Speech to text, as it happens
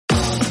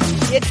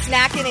Get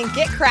snacking and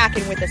get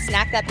cracking with a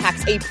snack that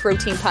packs a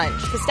protein punch.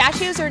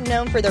 Pistachios are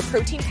known for their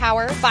protein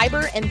power,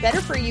 fiber, and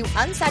better-for-you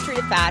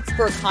unsaturated fats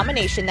for a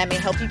combination that may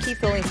help you keep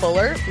feeling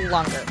fuller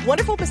longer.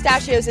 Wonderful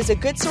Pistachios is a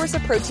good source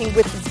of protein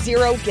with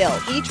zero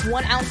guilt. Each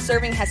 1-ounce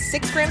serving has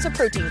 6 grams of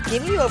protein,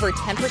 giving you over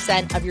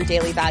 10% of your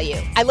daily value.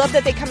 I love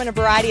that they come in a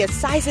variety of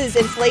sizes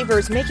and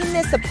flavors, making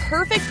this the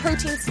perfect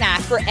protein snack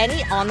for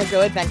any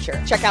on-the-go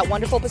adventure. Check out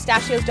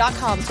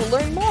wonderfulpistachios.com to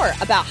learn more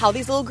about how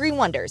these little green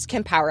wonders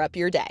can power up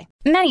your day.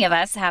 Many of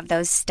us have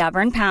those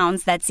stubborn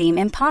pounds that seem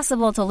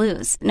impossible to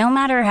lose, no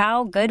matter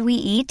how good we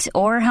eat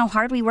or how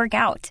hard we work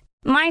out.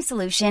 My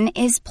solution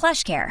is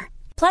PlushCare.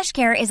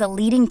 PlushCare is a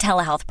leading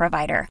telehealth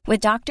provider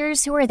with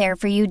doctors who are there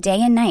for you day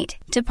and night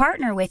to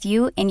partner with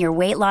you in your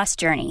weight loss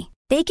journey.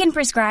 They can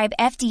prescribe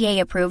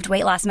FDA-approved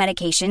weight loss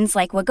medications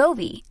like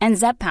Wegovy and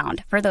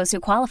Zepbound for those who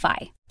qualify.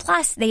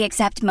 Plus, they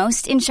accept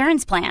most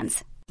insurance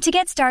plans. To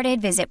get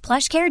started, visit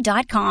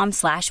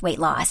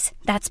plushcare.com/weightloss.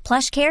 That's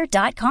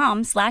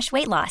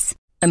plushcare.com/weightloss.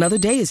 Another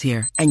day is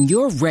here, and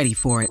you're ready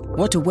for it.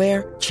 What to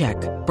wear? Check.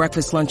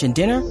 Breakfast, lunch, and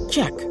dinner?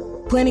 Check.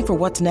 Planning for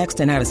what's next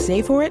and how to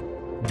save for it?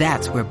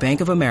 That's where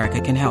Bank of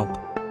America can help.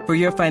 For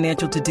your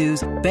financial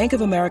to-dos, Bank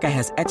of America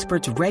has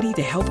experts ready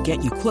to help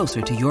get you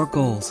closer to your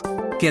goals.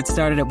 Get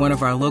started at one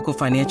of our local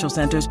financial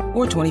centers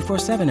or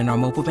 24/7 in our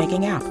mobile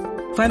banking app.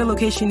 Find a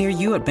location near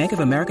you at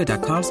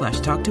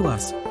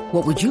bankofamerica.com/talktous.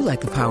 What would you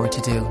like the power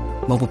to do?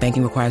 Mobile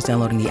banking requires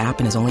downloading the app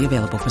and is only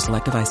available for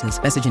select devices.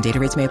 Message and data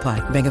rates may apply.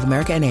 Bank of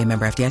America NA,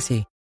 member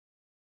FDIC.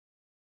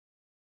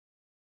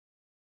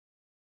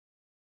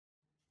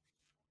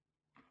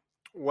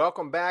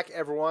 Welcome back,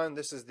 everyone.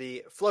 This is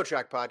the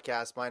FloTrack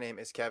podcast. My name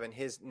is Kevin.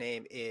 His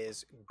name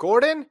is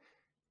Gordon.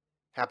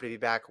 Happy to be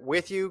back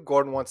with you.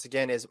 Gordon, once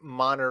again, is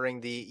monitoring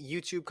the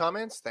YouTube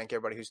comments. Thank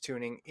everybody who's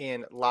tuning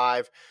in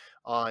live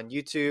on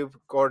YouTube.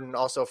 Gordon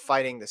also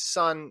fighting the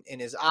sun in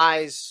his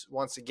eyes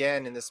once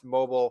again in this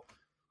mobile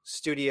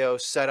studio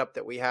setup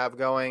that we have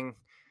going.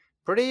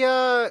 Pretty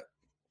all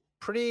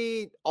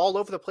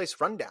over the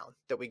place rundown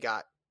that we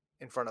got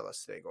in front of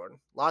us today, Gordon.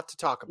 A lot to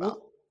talk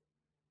about. Well,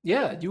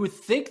 yeah, you would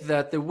think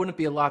that there wouldn't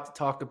be a lot to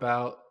talk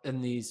about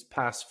in these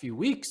past few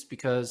weeks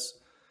because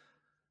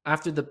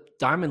after the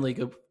Diamond League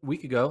a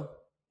week ago,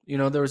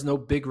 there was no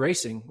big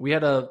racing. We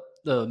had the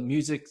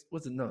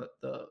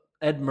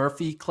Ed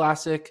Murphy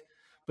Classic,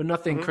 but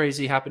nothing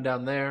crazy happened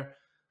down there.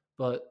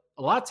 But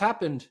a lot's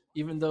happened,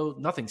 even though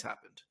nothing's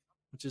happened,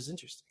 which is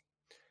interesting.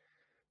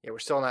 Yeah, we're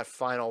still in that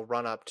final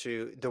run-up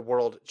to the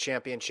World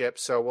Championship.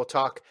 So we'll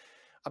talk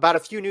about a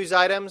few news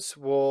items.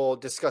 We'll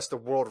discuss the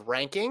world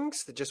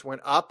rankings that just went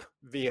up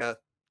via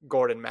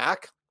Gordon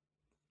Mack.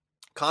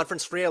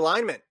 Conference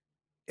realignment.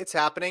 It's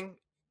happening.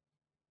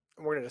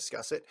 We're going to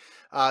discuss it.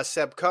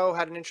 Seb Coe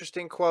had an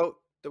interesting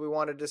quote that we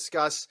want to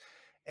discuss.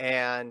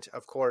 And,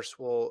 of course,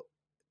 we'll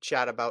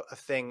chat about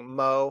Athing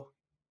Mo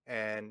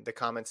and the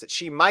comments that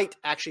she might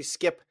actually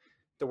skip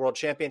the World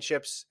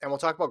Championships. And we'll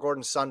talk about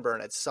Gordon's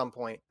sunburn at some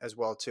point as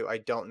well, too. I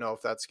don't know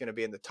if that's going to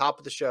be in the top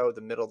of the show,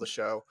 the middle of the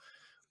show,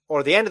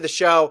 or the end of the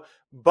show,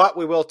 but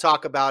we will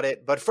talk about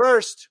it. But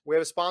first, we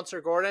have a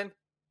sponsor, Gordon.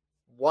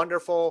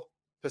 Wonderful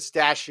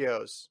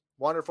Pistachios.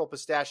 Wonderful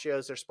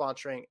Pistachios are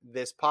sponsoring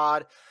this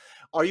pod.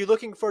 Are you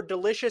looking for a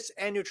delicious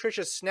and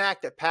nutritious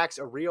snack that packs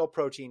a real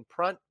protein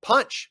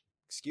punch?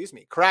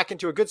 Crack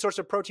into a good source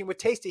of protein with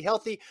tasty,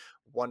 healthy,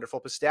 Wonderful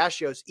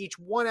Pistachios. Each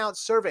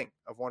 1-ounce serving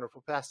of Wonderful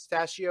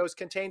Pistachios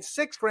contains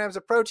 6 grams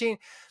of protein,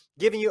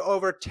 giving you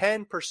over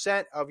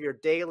 10% of your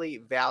daily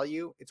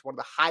value. It's one of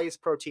the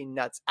highest protein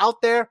nuts out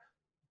there,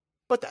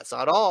 but that's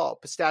not all.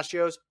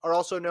 Pistachios are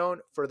also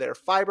known for their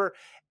fiber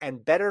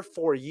and better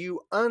for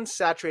you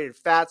unsaturated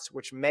fats,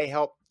 which may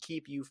help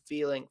keep you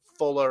feeling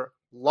fuller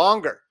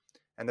longer.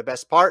 And the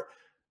best part,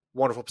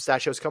 Wonderful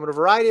Pistachios come in a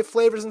variety of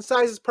flavors and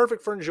sizes,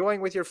 perfect for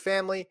enjoying with your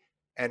family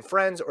and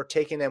friends or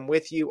taking them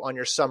with you on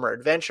your summer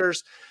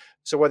adventures.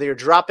 So whether you're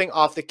dropping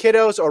off the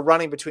kiddos or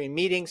running between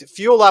meetings,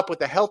 fuel up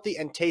with a healthy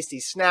and tasty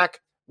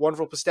snack.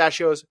 Wonderful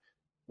Pistachios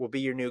will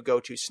be your new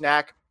go-to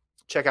snack.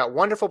 Check out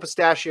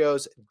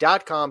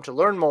wonderfulpistachios.com to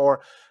learn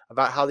more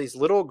about how these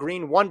little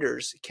green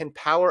wonders can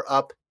power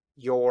up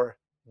your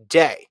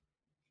day.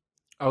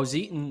 I was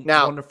eating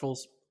wonderful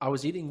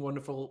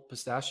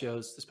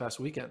pistachios this past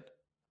weekend,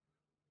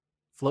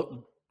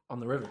 floating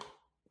on the river.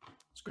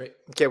 It's great.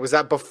 Okay, was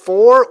that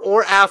before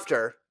or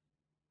after?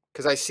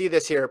 Because I see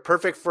this here,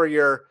 perfect for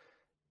your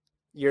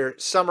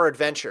summer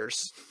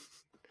adventures,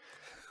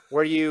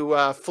 where you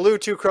flew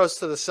too close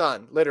to the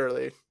sun,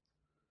 literally.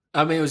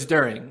 I mean, it was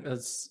during.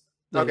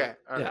 Okay.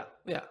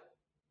 Yeah. It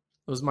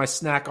was my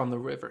snack on the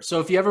river. So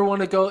if you ever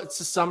want to go, it's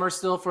the summer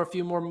still for a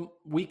few more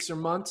weeks or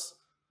months.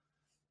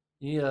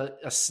 You need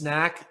a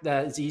snack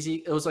that is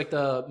easy. It was like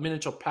the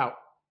miniature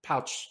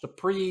pouch,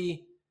 the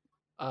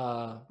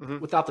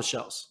without the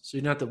shells. So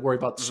you don't have to worry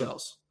about the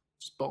shells.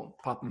 Just boom,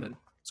 pop them in.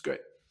 It's great.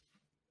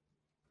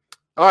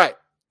 All right.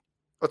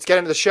 Let's get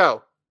into the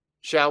show,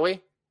 shall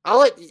we? I'll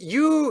let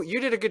you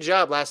did a good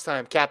job last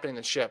time captaining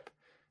the ship.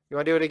 You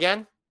want to do it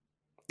again?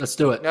 Let's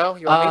do it. No?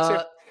 You want me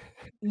to?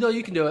 No,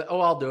 you can do it.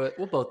 Oh, I'll do it.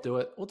 We'll both do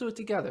it. We'll do it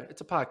together.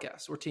 It's a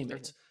podcast. We're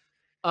teammates.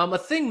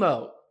 Athing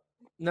Mo.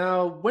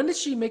 Now, when did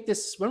she make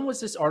this? When was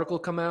this article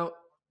come out?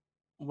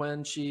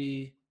 When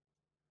she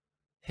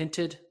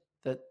hinted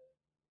that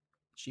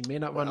she may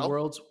not run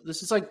Worlds.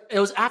 This is like, it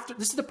was after.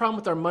 This is the problem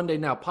with our Monday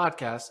Now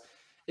podcast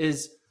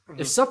is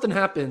if something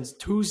happens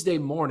Tuesday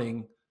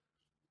morning,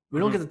 we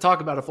don't get to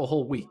talk about it for a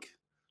whole week.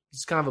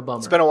 It's kind of a bummer.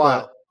 It's been a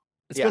while.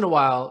 It's been a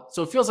while.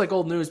 So it feels like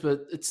old news,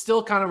 but it's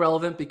still kind of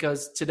relevant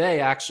because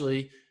today,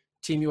 actually,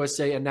 Team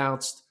USA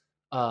announced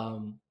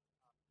the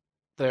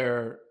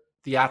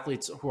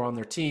athletes who are on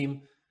their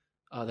team.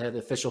 They had the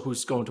official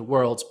who's going to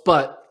Worlds.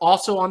 But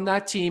also on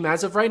that team,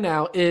 as of right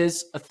now,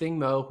 is Athing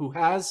Mo, who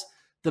has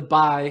the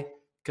bye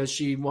because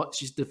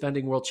she's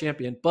defending world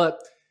champion. But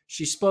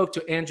she spoke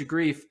to Andrew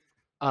Greif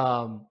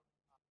of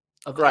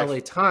the LA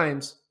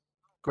Times.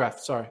 Greif,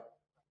 sorry.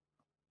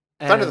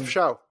 Friend of the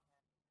show.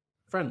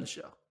 Friend of the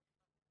show.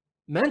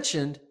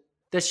 Mentioned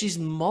that she's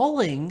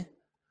mulling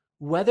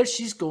whether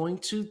she's going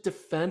to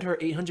defend her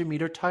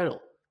 800-meter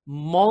title.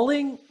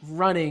 Mulling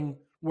running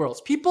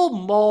Worlds. People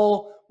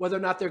mull whether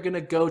or not they're going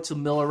to go to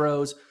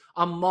Milrose.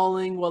 I'm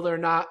mulling whether or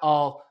not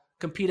I'll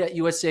compete at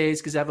USA's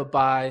because I have a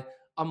bye.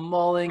 I'm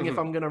mulling if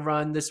I'm going to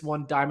run this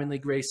one Diamond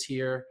League race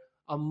here.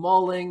 I'm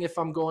mulling if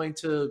I'm going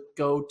to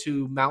go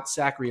to Mount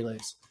Sac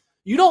relays.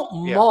 You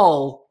don't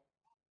mull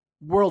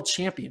world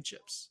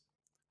championships.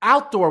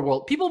 Outdoor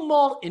world. People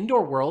mull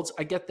indoor worlds.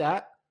 I get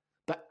that.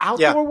 But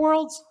outdoor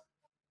worlds,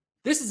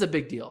 this is a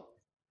big deal.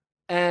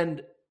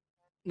 And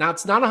now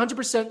it's not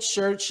 100%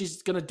 sure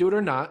she's going to do it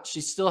or not.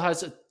 She still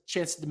has a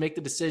chance to make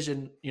the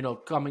decision,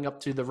 coming up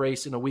to the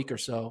race in a week or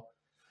so.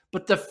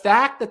 But the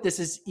fact that this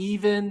is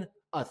even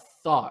a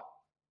thought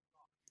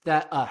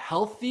that a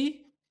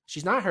healthy,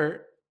 she's not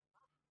hurt,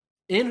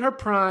 in her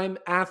prime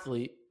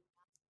athlete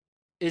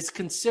is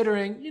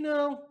considering,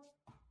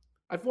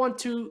 I've won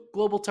 2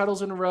 global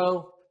titles in a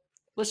row.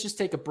 Let's just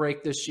take a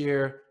break this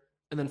year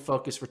and then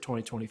focus for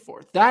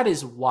 2024. That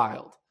is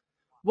wild.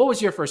 What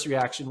was your first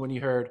reaction when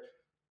you heard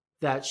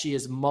that she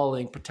is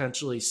mulling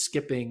potentially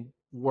skipping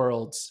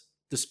Worlds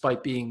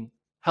despite being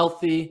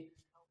healthy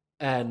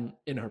and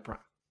in her prime?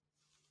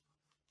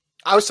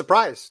 I was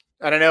surprised.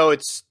 And I know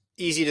it's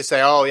easy to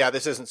say, oh, yeah,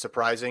 this isn't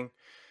surprising.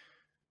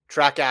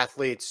 Track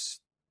athletes,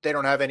 they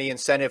don't have any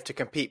incentive to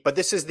compete. But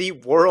this is the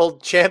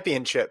World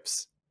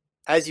Championships.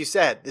 As you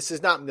said, this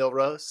is not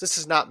Milrose. This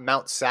is not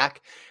Mount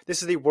Sac.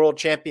 This is the World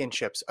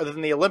Championships. Other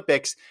than the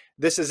Olympics,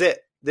 this is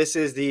it. This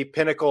is the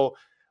pinnacle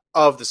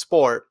of the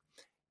sport.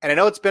 And I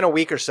know it's been a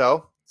week or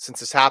so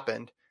since this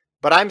happened,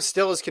 but I'm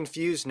still as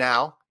confused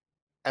now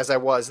as I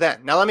was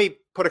then. Now, let me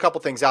put a couple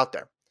things out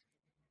there.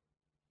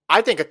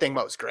 I think Athing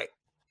Mo is great.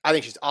 I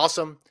think she's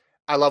awesome.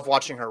 I love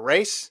watching her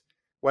race,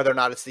 whether or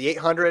not it's the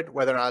 800,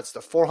 whether or not it's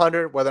the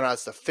 400, whether or not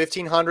it's the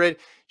 1500.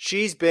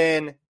 She's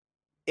been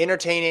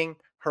entertaining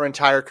her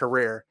entire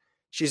career.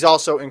 She's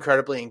also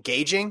incredibly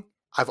engaging.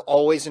 I've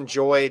always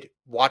enjoyed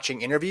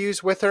watching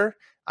interviews with her.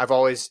 I've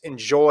always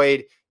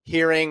enjoyed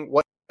hearing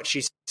what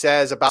she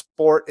says about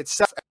sport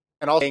itself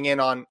and also getting in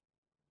on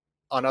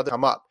other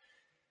come up.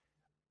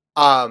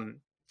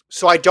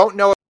 So I don't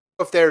know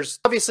if there's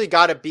obviously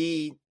got to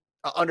be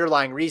an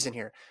underlying reason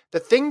here.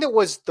 The thing that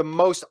was the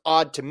most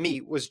odd to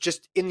me was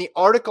just in the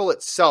article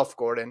itself,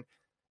 Gordon,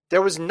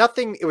 there was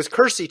nothing. It was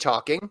Kersey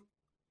talking.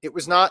 It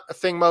was not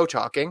Athing Mo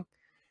talking.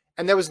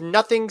 And there was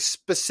nothing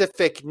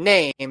specific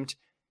named.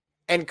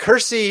 And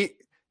Kersey,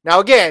 now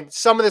again,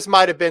 some of this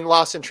might have been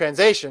lost in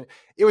translation.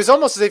 It was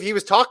almost as if he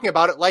was talking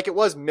about it like it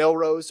was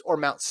Milrose or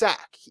Mount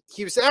Sac.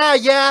 He was saying,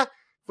 if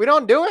we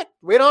don't do it,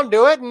 we don't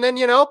do it. And then,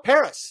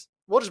 Paris.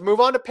 We'll just move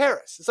on to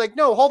Paris. It's like,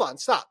 no, hold on,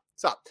 stop.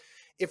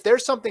 If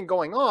there's something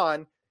going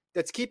on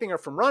that's keeping her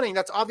from running,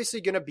 that's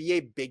obviously going to be a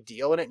big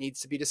deal and it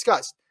needs to be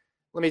discussed.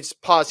 Let me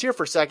just pause here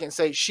for a second and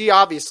say she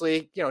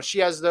obviously, she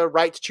has the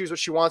right to choose what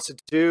she wants to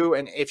do.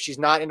 And if she's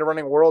not into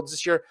running Worlds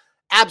this year,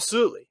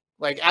 absolutely.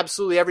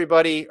 Absolutely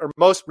everybody or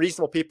most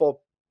reasonable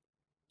people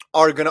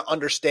are going to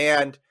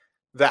understand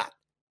that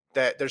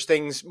there's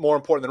things more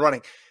important than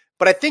running.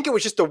 But I think it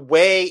was just the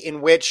way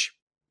in which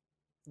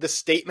the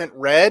statement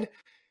read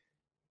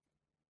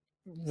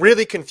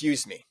really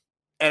confused me.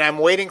 And I'm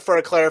waiting for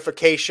a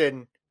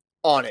clarification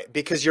on it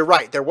because you're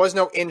right. There was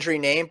no injury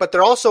name, but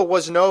there also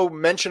was no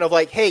mention of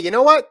hey, you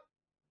know what?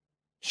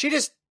 She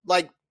just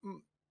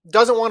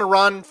doesn't want to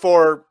run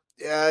for,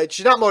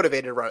 she's not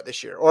motivated to run it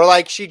this year. Or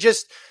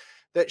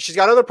she's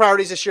got other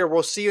priorities this year.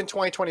 We'll see you in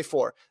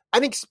 2024. I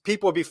think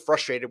people would be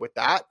frustrated with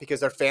that because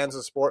they're fans of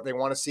the sport. They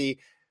want to see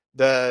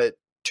the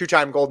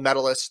 2-time gold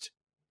medalist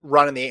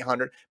run in the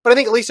 800. But I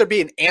think at least there'd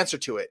be an answer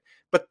to it.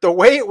 But the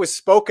way it was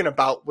spoken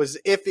about was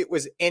if it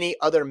was any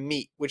other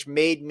meet, which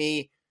made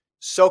me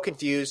so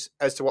confused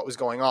as to what was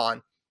going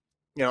on.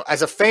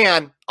 As a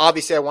fan,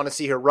 obviously I want to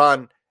see her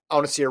run. I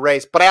want to see her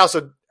race. But I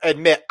also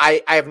admit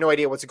I have no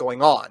idea what's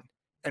going on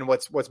and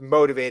what's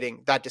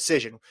motivating that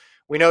decision.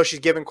 We know she's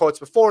given quotes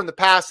before in the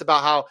past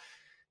about how,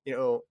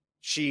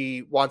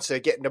 she wants to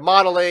get into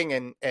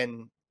modeling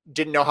and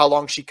didn't know how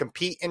long she'd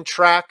compete in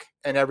track.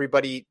 And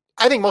everybody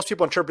I think most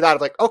people interpret that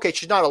of like, okay,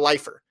 she's not a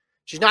lifer.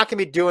 She's not going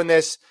to be doing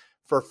this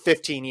for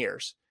 15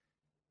 years.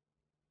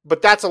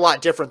 But that's a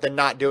lot different than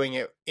not doing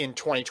it in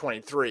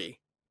 2023.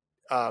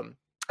 And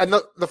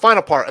the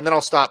final part, and then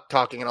I'll stop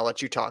talking and I'll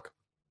let you talk.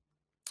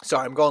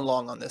 Sorry, I'm going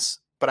long on this,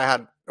 but I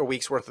had a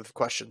week's worth of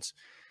questions.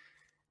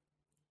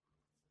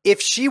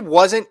 If she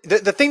wasn't,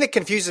 the thing that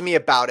confuses me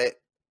about it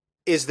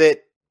is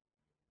that,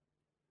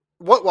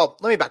 well,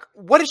 let me back.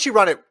 What did she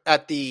run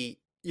at the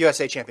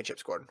USA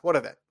Championships, Gordon? What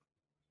event?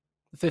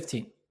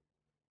 15.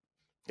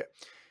 Yeah.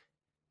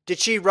 Did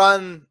she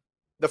run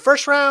the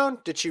first round?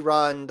 Did she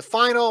run the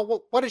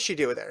final? What did she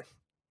do there?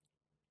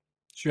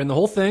 She ran the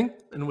whole thing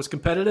and was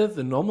competitive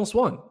and almost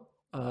won.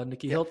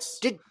 Nikki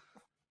Hiltz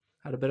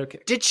had a better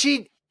kick. Did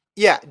she?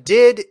 Yeah.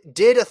 Did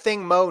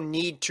Athing Mo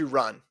need to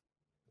run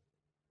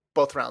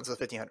both rounds of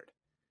the 1500?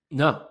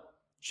 No,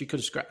 she could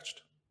have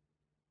scratched.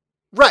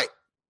 Right.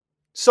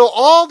 So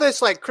all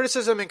this like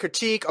criticism and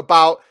critique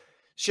about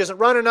she doesn't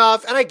run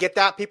enough, and I get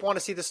that. People want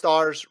to see the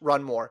stars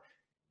run more.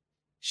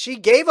 She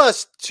gave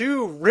us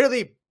 2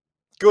 really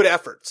good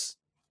efforts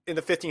in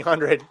the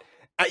 1500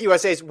 at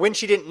USA's when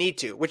she didn't need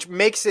to, which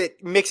makes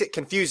it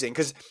confusing.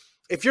 Because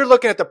if you're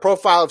looking at the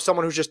profile of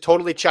someone who's just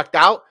totally checked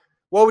out,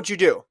 what would you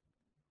do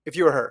if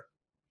you were her?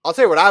 I'll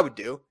tell you what I would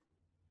do.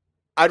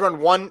 I'd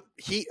run one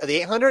heat of the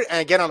 800 and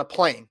I'd get on a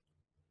plane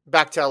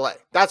back to LA.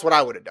 That's what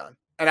I would have done.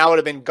 And I would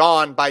have been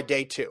gone by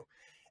day 2.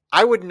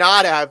 I would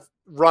not have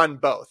run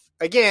both.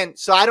 Again,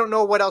 so I don't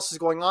know what else is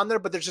going on there,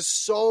 but there's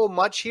just so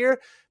much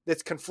here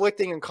that's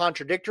conflicting and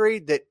contradictory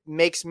that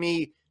makes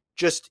me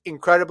just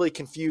incredibly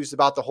confused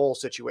about the whole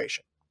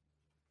situation.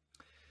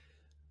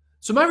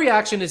 So my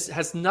reaction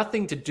has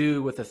nothing to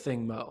do with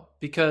Athing Mo,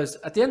 because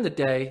at the end of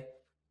the day,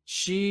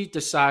 she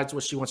decides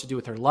what she wants to do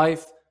with her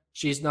life.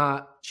 She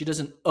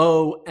doesn't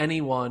owe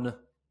anyone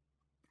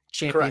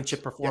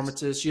championship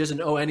performances. Yes. She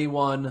doesn't owe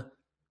anyone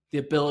the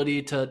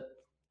ability to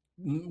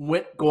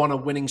go on a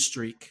winning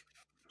streak.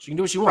 She can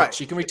do what she wants. Right.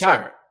 She can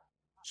retire. Right.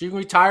 She can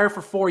retire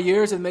for 4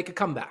 years and make a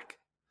comeback.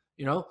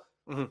 You know,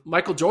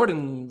 Michael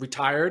Jordan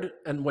retired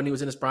and when he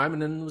was in his prime,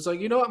 and then was like,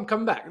 you know what, I'm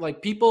coming back.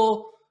 Like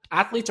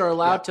athletes are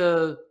allowed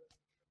to.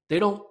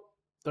 They're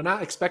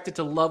not expected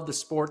to love the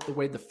sport the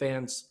way the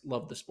fans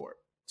love the sport.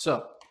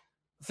 So,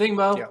 Athing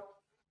Mo,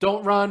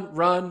 don't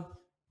run.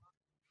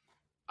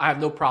 I have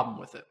no problem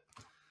with it.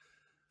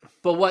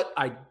 But what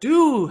I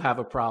do have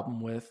a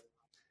problem with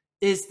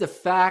is the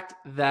fact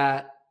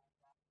that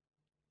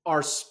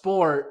our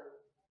sport,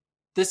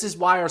 this is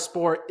why our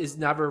sport is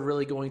never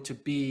really going to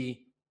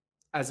be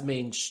as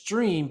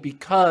mainstream,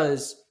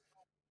 because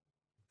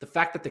the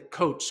fact that the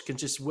coach can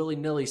just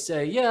willy-nilly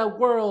say, yeah,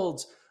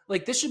 worlds,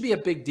 like this should be a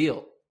big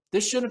deal.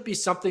 This shouldn't be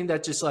something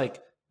that just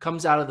like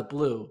comes out of the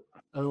blue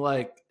and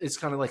like it's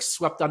kind of like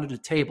swept under the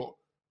table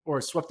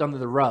or swept under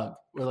the rug.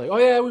 We're like, oh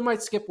yeah, we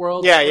might skip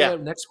worlds. Yeah.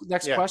 Next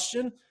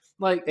question.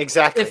 Like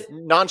exactly.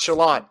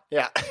 Nonchalant.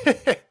 Yeah.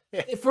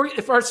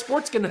 If our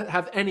sport's going to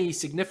have any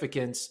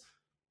significance,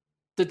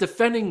 the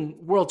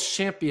defending world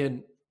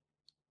champion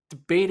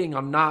debating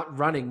on not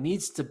running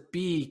needs to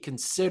be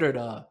considered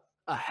a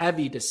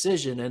heavy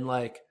decision and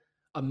like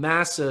a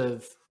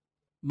massive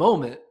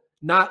moment,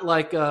 not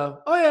like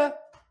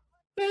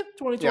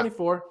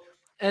 2024. Yeah.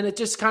 And it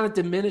just kind of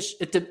diminishes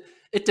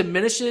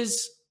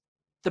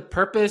the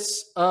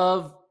purpose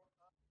of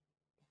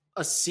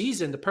a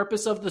season, the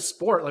purpose of the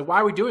sport. Like,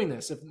 why are we doing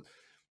this?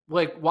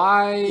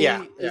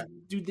 Why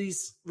do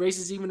these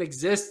races even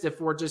exist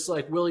if we're just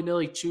like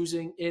willy-nilly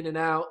choosing in and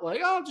out?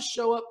 Like, oh, just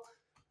show up.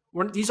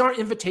 These aren't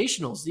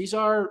invitationals. These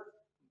are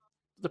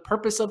the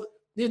purpose of.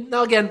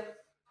 Now, again,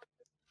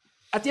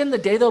 at the end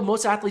of the day, though,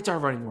 most athletes are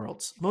running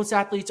worlds. Most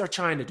athletes are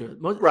trying to do it.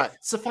 Right.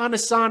 Safan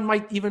Hassan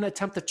might even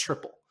attempt a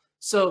triple.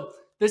 So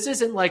this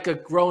isn't like a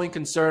growing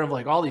concern of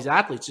like all these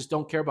athletes just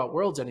don't care about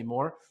worlds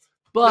anymore.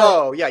 But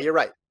no, yeah, you're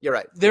right.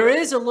 There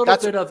is a little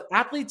bit of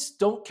athletes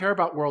don't care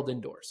about world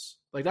indoors.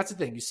 Like that's the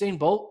thing. Usain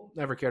Bolt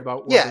never cared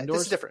about world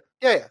indoors. This is different.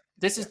 Yeah.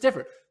 This is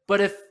different.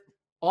 But if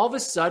all of a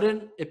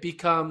sudden it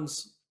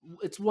becomes,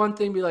 it's one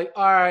thing to be like,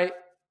 all right,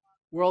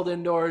 world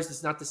indoors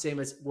is not the same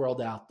as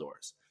world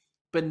outdoors.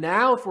 But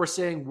now if we're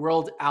saying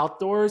world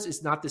outdoors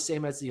is not the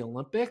same as the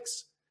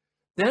Olympics,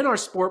 then our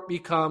sport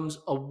becomes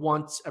a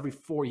once every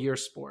 4 year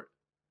sport.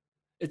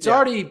 It's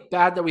already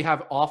bad that we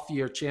have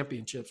off-year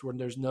championships when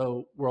there's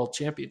no world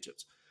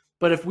championships.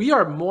 But if we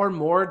are more and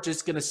more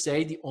just going to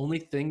say the only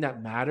thing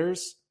that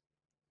matters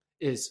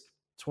is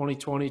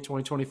 2020,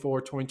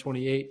 2024,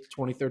 2028,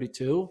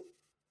 2032,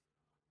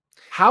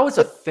 how is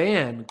a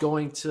fan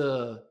going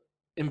to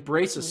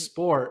embrace a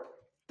sport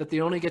that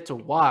they only get to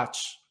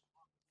watch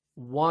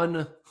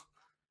what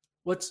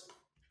is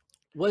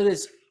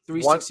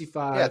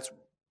 365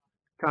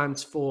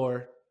 times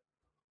 4?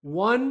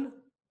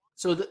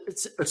 So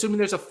it's assuming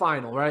there's a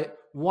final, right?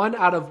 1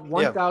 out of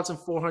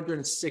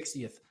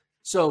 1,460th.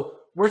 So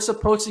we're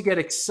supposed to get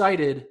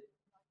excited.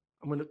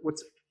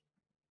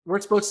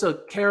 We're supposed to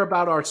care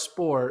about our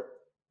sport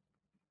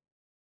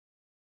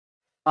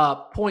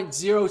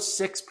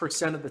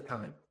 0.06% of the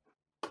time.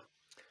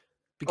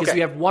 Because we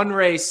have one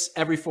race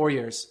every 4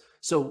 years.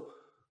 So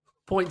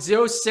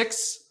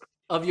 0.06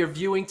 of your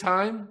viewing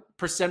time,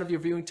 percent of your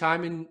viewing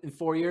time in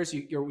 4 years,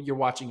 you're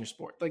watching your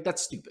sport. Like,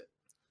 that's stupid.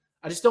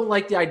 I just don't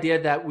like the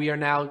idea that we are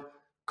now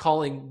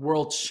calling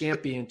world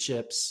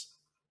championships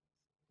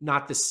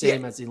not the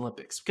same as the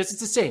Olympics, because it's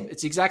the same.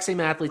 It's the exact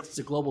same athletes. It's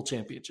a global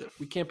championship.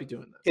 We can't be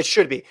doing that. It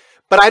should be,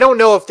 but I don't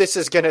know if this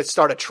is going to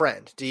start a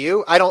trend. Do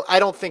you? I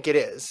don't think it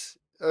is.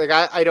 Like,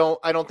 I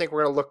don't think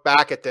we're going to look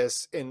back at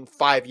this in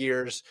 5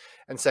 years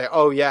and say,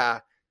 oh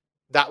yeah,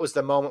 that was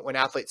the moment when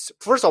athletes,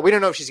 first of all, we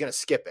don't know if she's going to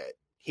skip it.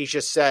 He's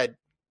just said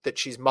that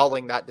she's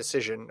mulling that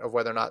decision of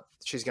whether or not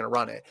she's going to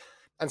run it.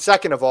 And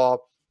second of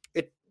all,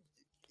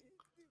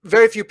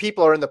 very few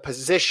people are in the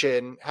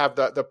position, have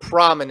the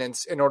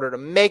prominence in order to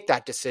make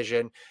that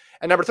decision.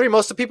 And number three,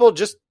 most of the people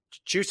just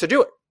choose to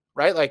do it,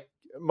 right? Like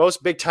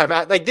most big time,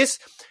 like this,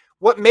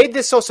 what made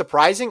this so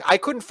surprising, I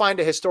couldn't find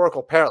a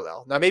historical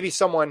parallel. Now, maybe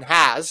someone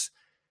has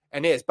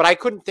and is, but I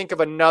couldn't think of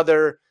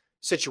another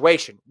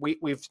situation.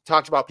 We've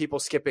talked about people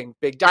skipping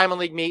big Diamond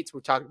League meets.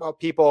 We've talked about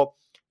people,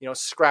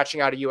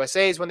 scratching out of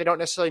USAs when they don't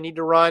necessarily need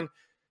to run.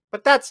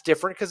 But that's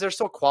different because they're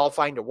still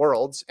qualifying to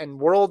Worlds, and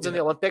Worlds and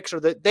the Olympics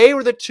they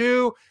were the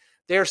two.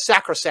 They're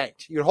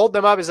sacrosanct. You hold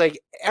them up as like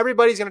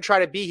everybody's going to try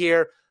to be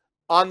here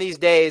on these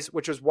days,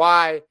 which is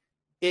why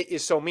it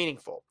is so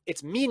meaningful.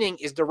 Its meaning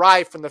is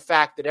derived from the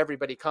fact that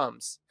everybody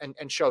comes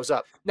and shows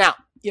up. Now,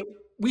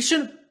 we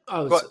shouldn't.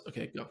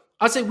 Okay, go.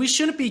 I'd say we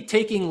shouldn't be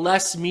taking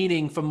less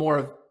meaning from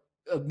more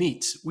of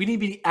meets. We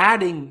need to be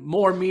adding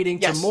more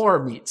meaning to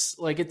more meets.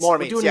 Like we're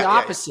doing the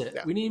opposite.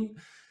 Yeah. We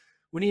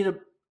need a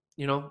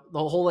the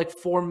whole like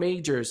 4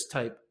 majors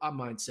type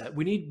mindset.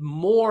 We need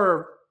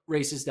more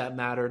races that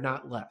matter,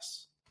 not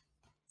less.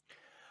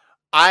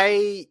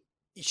 I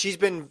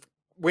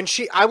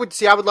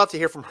would love to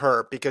hear from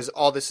her, because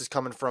all this is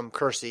coming from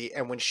Kersey,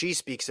 and when she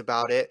speaks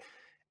about it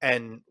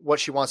and what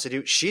she wants to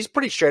do, she's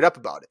pretty straight up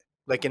about it.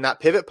 Like in that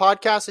Pivot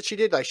podcast that she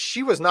did, like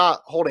she was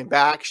not holding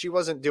back. She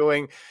wasn't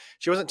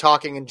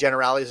talking in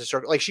generalities.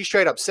 Like she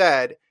straight up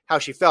said how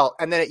she felt.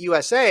 And then at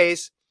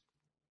USA's,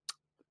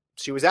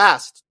 she was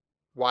asked,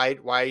 why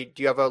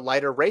do you have a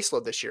lighter race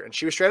load this year? And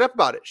she was straight up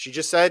about it. She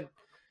just said,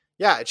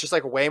 yeah, it's just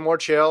like way more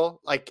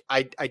chill. Like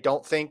I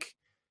don't think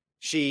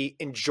she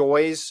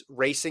enjoys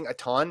racing a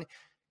ton,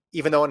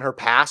 even though in her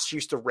past she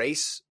used to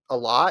race a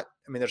lot.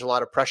 I mean, there's a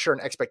lot of pressure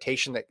and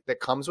expectation that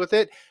comes with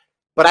it.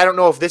 But I don't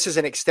know if this is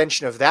an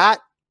extension of that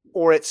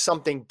or it's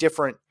something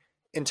different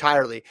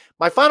entirely.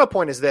 My final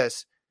point is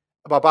this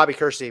about Bobby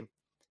Kersey.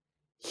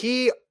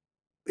 He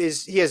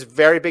has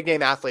very big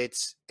name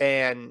athletes,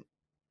 and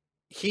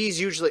he's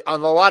usually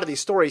on a lot of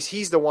these stories,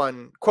 he's the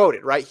one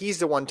quoted, right? He's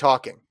the one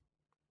talking.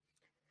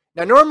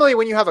 Now, normally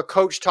when you have a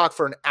coach talk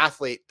for an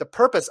athlete, the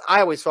purpose I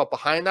always felt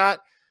behind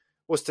that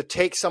was to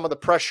take some of the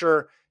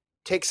pressure,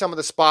 take some of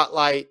the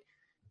spotlight,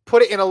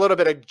 put it in a little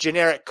bit of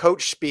generic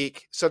coach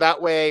speak. So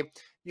that way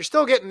you're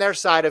still getting their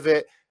side of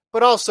it,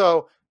 but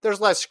also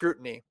there's less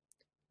scrutiny.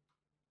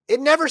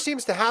 It never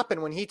seems to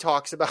happen when he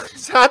talks about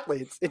his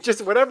athletes. It's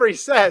just whatever he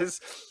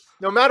says,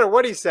 no matter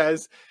what he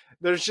says,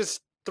 there's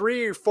just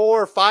 3 or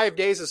 4 or 5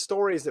 days of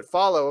stories that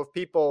follow of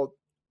people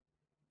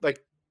like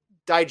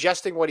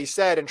digesting what he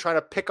said and trying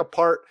to pick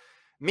apart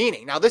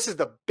meaning. Now, this is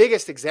the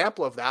biggest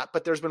example of that,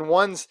 but there's been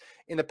ones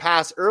in the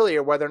past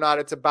earlier, whether or not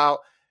it's about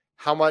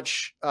how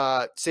much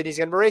Sydney's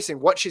going to be racing,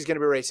 what she's going to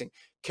be racing.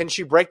 Can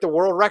she break the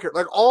world record?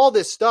 Like all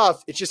this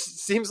stuff, it just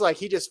seems like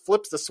he just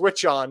flips the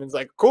switch on and is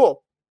like,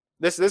 cool,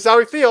 this is how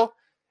we feel.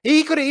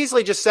 He could have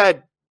easily just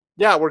said,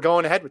 yeah, we're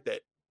going ahead with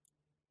it.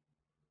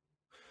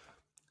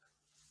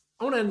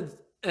 I want to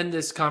end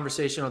this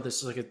conversation on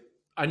this.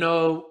 I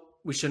know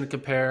we shouldn't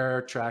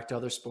compare track to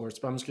other sports,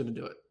 but I'm just going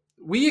to do it.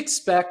 We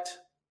expect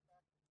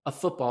a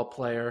football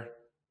player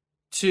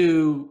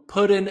to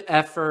put in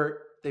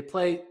effort. They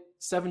play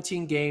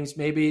 17 games.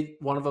 Maybe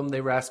one of them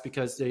they rest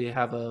because they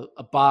have a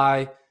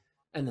bye,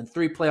 and then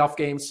 3 playoff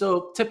games.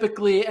 So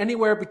typically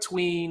anywhere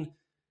between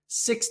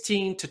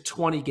 16 to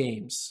 20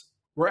 games,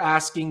 we're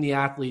asking the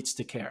athletes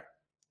to care.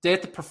 They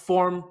have to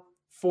perform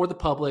for the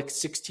public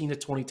 16 to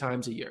 20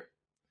 times a year.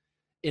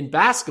 In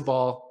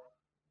basketball,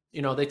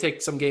 they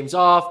take some games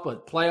off,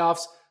 but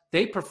playoffs,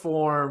 they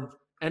perform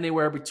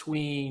anywhere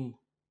between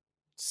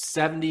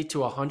 70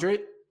 to 100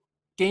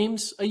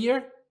 games a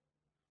year.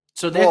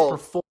 So they have to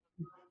perform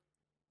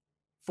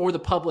for the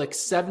public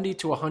 70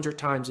 to 100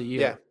 times a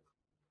year.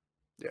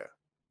 Yeah.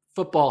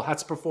 Football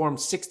has to perform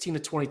 16 to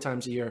 20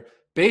 times a year.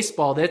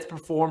 Baseball, they have to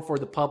perform for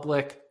the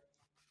public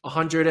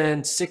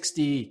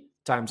 160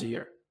 times a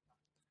year.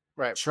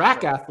 Right.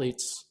 Track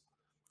athletes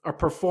are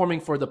performing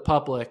for the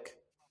public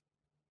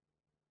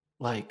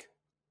like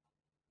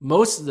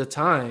most of the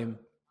time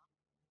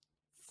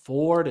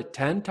 4 to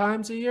 10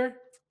 times a year.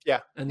 Yeah.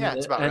 And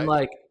it's about and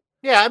right.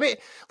 Yeah, I mean,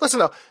 listen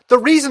though, the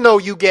reason though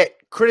you get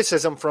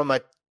criticism from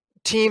a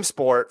team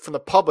sport from the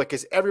public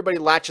is everybody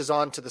latches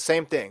on to the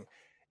same thing.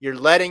 You're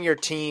letting your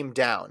team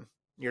down.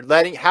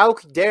 How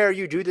dare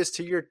you do this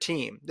to your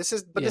team? This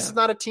is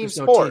not a team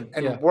sport.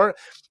 No team.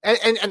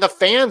 And and the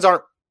fans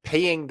aren't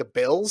paying the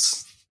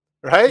bills.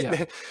 right?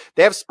 Yeah.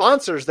 They have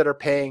sponsors that are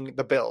paying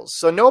the bills.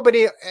 So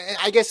nobody,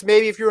 I guess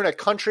maybe if you're in a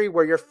country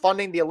where you're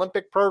funding the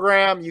Olympic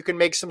program, you can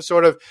make some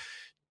sort of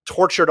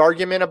tortured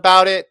argument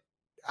about it.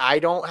 I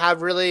don't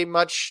have really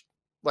much,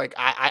 like,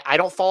 I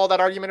don't follow that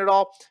argument at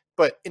all.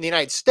 But in the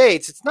United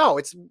States,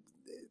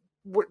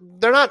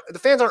 they're not, the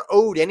fans aren't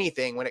owed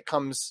anything when it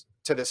comes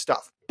to this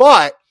stuff.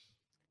 But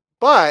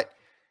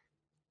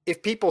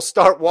if people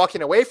start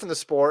walking away from the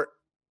sport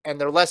and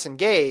they're less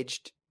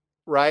engaged,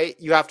 right,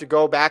 you have to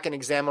go back and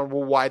examine,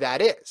 well, why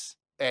that is.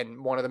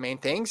 And one of the main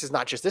things is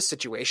not just this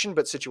situation,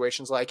 but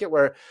situations like it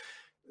where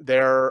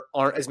there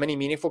aren't as many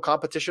meaningful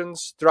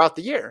competitions throughout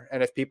the year.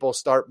 And if people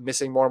start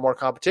missing more and more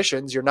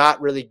competitions, you're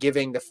not really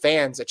giving the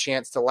fans a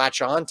chance to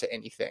latch on to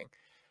anything.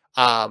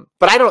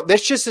 But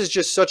this is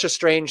just such a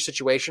strange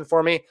situation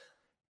for me.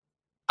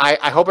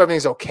 I hope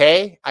everything's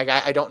okay.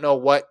 I don't know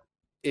what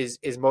is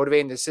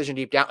motivating the decision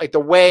deep down. Like the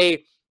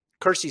way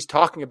Kirsty's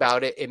talking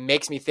about it, it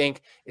makes me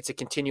think it's a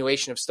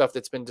continuation of stuff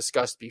that's been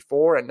discussed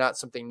before and not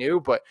something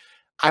new. But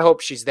I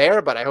hope she's there,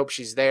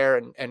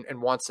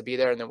 and wants to be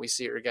there. And then we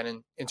see her again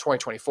in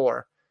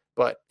 2024.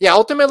 But yeah,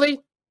 ultimately,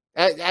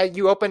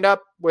 you opened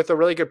up with a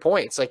really good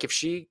point. It's like if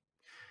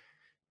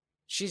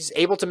she's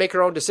able to make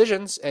her own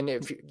decisions, and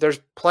if there's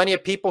plenty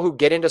of people who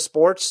get into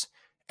sports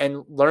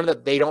and learn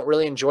that they don't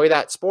really enjoy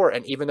that sport.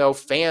 And even though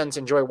fans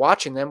enjoy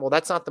watching them, well,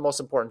 that's not the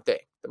most important thing.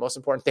 The most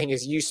important thing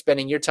is you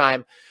spending your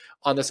time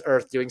on this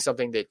earth doing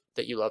something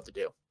that you love to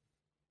do.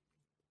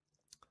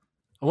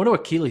 I wonder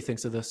what Keely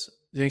thinks of this.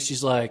 Do you think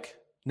she's like,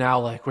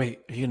 now, like, wait,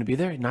 are you going to be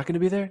there? You're not going to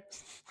be there?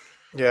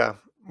 Yeah.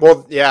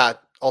 Well, yeah.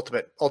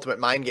 Ultimate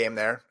mind game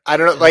there. I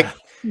don't know. Like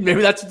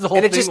maybe that's what the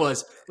whole thing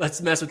was.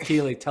 Let's mess with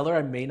Keely. Tell her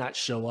I may not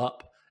show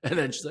up. And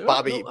then she's like,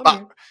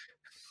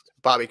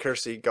 Bobby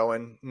Kersey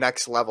going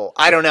next level.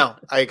 I don't know.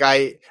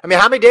 I mean,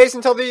 how many days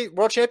until the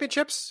World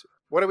Championships?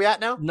 What are we at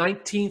now?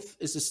 19th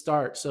is the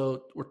start.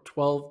 So we're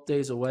 12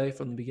 days away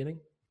from the beginning.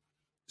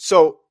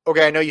 So,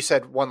 okay, I know you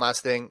said one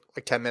last thing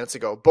like 10 minutes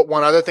ago, but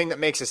one other thing that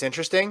makes this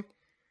interesting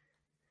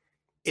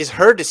is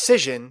her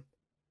decision.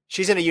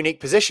 She's in a unique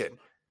position.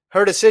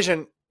 Her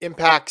decision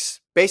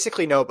impacts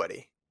basically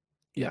nobody.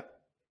 Yeah.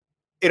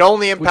 It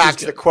only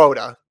impacts the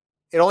quota.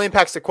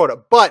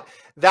 But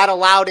that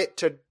allowed it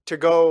to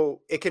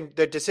go.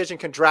 The decision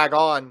can drag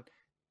on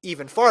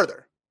even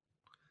farther.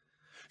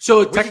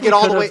 So it technically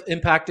could have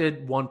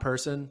impacted one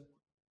person.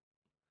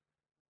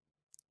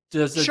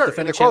 Does the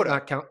defending champ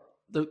not count?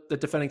 The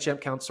defending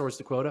champ counts towards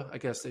the quota? I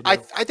guess they do. I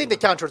think they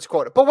count towards the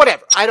quota, but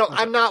whatever.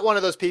 I'm not one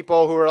of those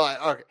people who are like,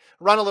 okay,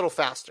 run a little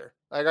faster.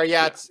 Like,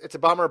 it's a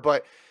bummer,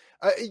 but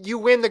you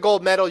win the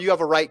gold medal. You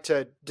have a right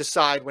to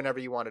decide whenever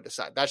you want to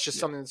decide. That's just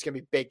something that's going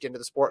to be baked into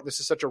the sport. This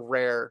is such a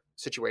rare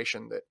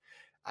situation that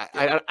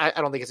I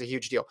don't think it's a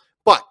huge deal.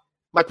 But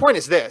my point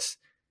is this: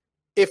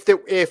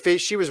 if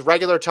she was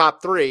regular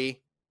top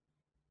 3,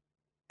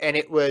 and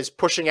it was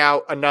pushing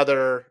out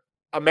another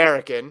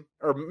American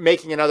or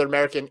making another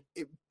American,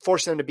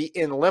 forcing them to be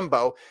in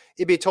limbo,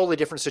 it'd be a totally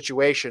different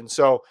situation.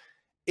 So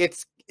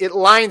it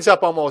lines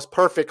up almost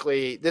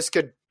perfectly. This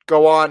could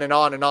go on and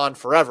on and on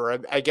forever.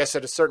 I guess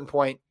at a certain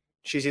point,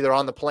 she's either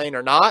on the plane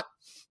or not.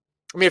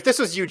 I mean, if this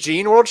was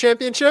Eugene World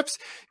Championships,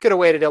 could have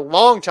waited a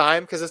long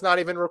time because it's not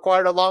even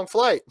required a long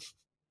flight.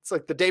 It's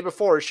like the day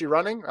before. Is she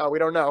running? We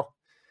don't know.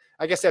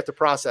 I guess they have to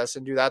process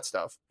and do that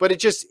stuff. But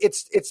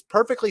it's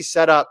perfectly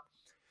set up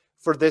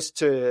for this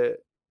to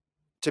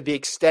be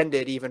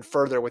extended even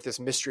further with this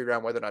mystery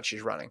around whether or not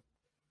she's running.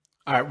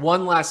 All right,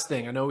 one last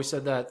thing. I know we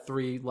said that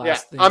 3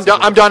 last things.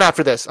 I'm done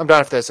after this. I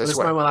This swear. is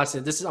my one last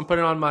thing. I'm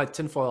putting on my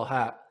tinfoil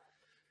hat.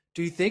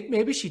 Do you think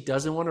maybe she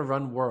doesn't want to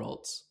run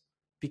Worlds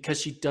because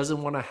she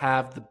doesn't want to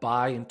have the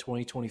bye in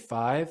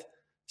 2025?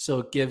 So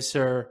it gives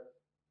her,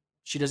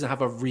 she doesn't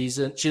have a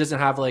reason. She has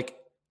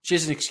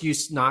an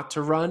excuse not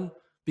to run,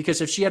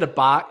 because if she had a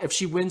bye, if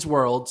she wins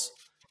Worlds,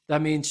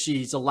 that means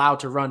she's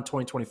allowed to run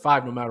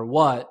 2025 no matter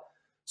what.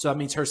 So that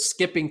means her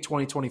skipping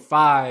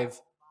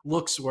 2025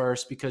 looks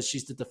worse because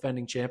she's the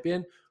defending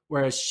champion,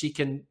 whereas she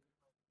can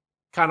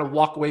kind of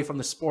walk away from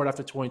the sport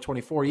after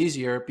 2024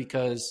 easier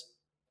because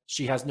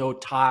she has no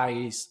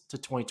ties to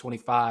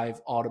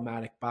 2025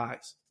 automatic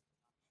buys.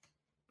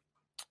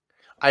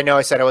 I know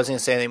I said I wasn't going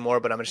to say anything more,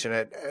 but I'm just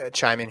going to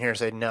chime in here and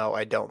say, no,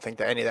 I don't think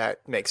that any of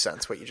that makes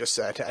sense, what you just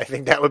said. I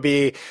think that would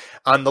be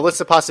on the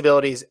list of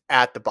possibilities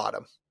at the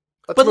bottom.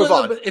 Let's move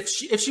on. But if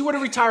she were to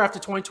retire after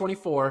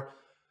 2024,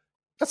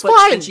 that's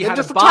fine. And she had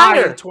a buy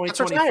in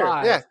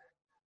 2025. Yeah.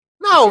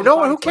 No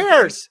one. Who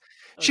cares?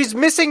 Okay. She's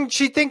missing.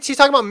 She thinks she's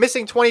talking about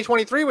missing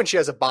 2023 when she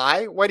has a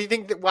buy. Why do you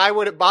think that? Why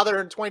would it bother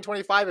her in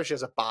 2025 if she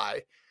has a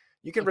buy?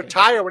 You can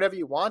retire whenever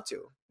you want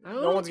to.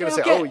 No one's going to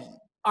say, "Oh."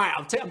 All right,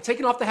 I'm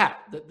taking off the hat.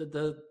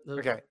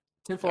 The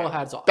tinfoil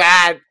hat's off.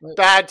 Bad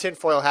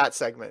tinfoil hat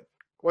segment.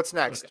 What's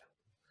next?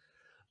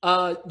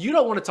 Okay. You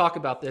don't want to talk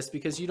about this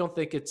because you don't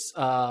think it's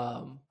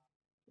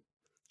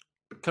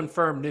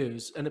confirmed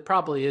news, and it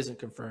probably isn't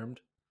confirmed.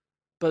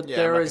 But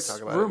there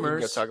is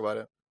rumors. You can talk about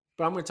it.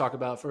 But I'm going to talk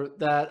about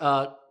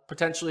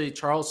potentially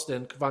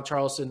Kevon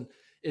Charleston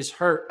is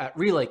hurt at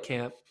relay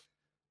camp,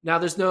 Now,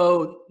 there's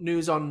no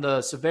news on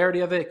the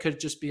severity of it. It could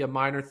just be a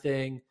minor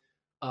thing.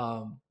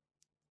 Kevon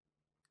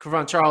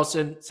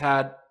Charleston's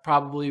had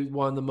probably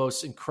one of the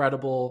most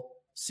incredible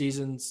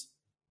seasons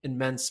in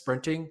men's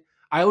sprinting.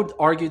 I would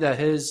argue that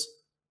his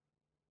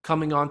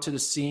coming onto the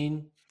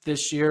scene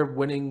this year,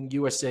 winning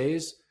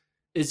USAs,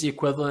 is the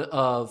equivalent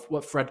of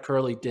what Fred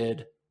Curley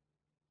did,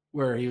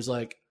 where he was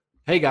like,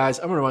 hey guys,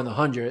 I'm going to run the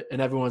 100.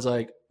 And everyone's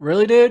like,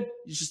 really, dude?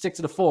 You should stick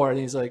to the 4. And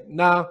he's like,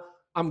 no,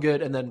 I'm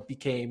good. And then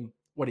became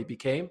what he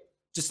became.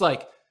 Just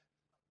like,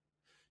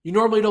 you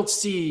normally don't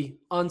see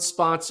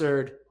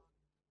unsponsored,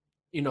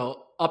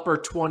 upper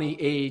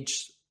 20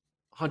 age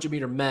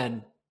 100-meter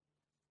men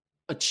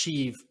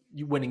achieve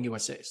winning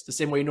USAs. The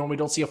same way you normally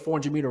don't see a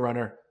 400-meter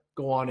runner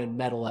go on and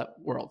medal at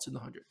Worlds in the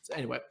 100s.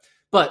 Anyway,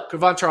 but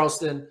Kevon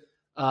Charleston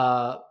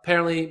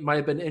apparently might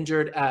have been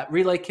injured at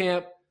relay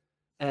camp.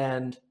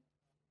 And,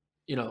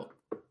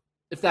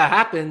 if that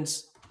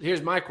happens,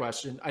 here's my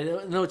question. I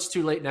know it's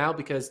too late now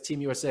because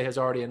Team USA has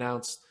already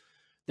announced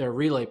their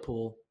relay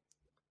pool.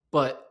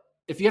 But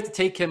if you have to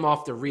take him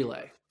off the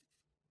relay,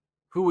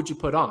 who would you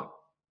put on?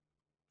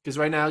 Because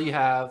right now you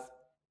have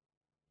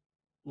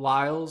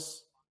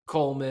Lyles,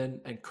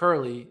 Coleman, and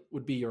Curley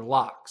would be your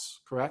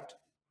locks, correct?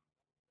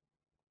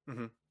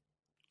 Mm-hmm.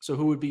 So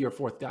who would be your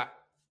fourth guy?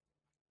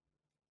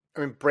 I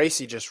mean,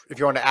 Bracy if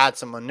you want to add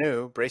someone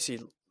new, Bracy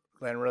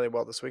ran really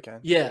well this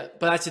weekend. Yeah,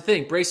 but that's the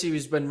thing. Bracy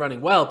has been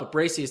running well, but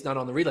Bracy is not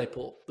on the relay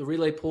pool. The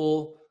relay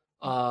pool.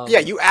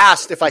 You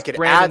asked if I could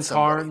Brandon add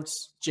somebody.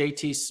 Carnes,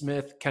 JT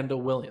Smith,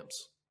 Kendall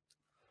Williams.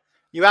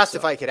 You asked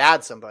if I could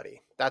add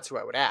somebody. That's who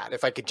I would add.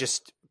 If I could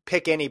just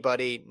pick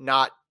anybody,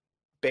 not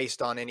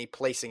based on any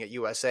placing at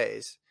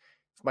USAs.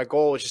 If my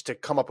goal was just to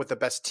come up with the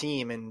best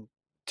team in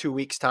 2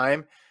 weeks'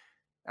 time,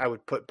 I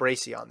would put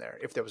Bracy on there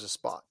if there was a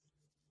spot.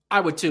 I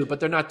would too, but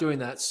they're not doing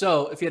that.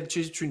 So if you had to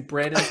choose between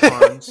Brandon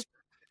Carnes,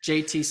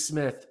 JT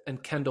Smith,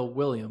 and Kendall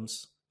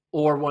Williams,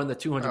 or one of the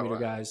 200-meter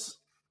guys,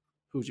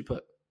 who would you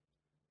put?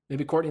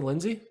 Maybe Courtney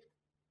Lindsay?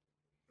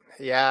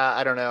 Yeah,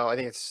 I don't know. I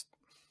think it's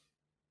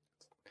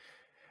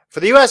for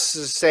the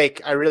U.S.'s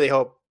sake. I really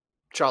hope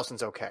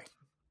Charleston's okay.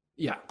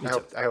 Yeah,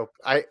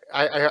 I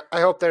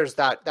hope there's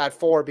that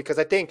 4 because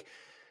I think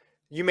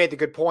you made the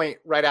good point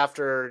right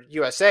after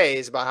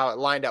USA's about how it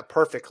lined up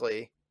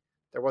perfectly.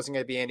 There wasn't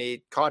going to be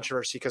any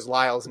controversy because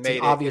Lyles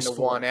made it in the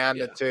 1 and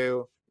the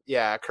 2.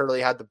 Yeah,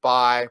 Curley had the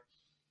bye.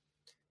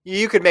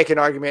 You could make an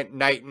argument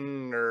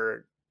Knighton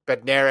or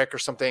Bednarik or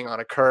something on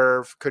a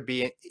curve could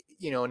be,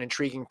 an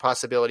intriguing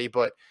possibility,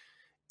 but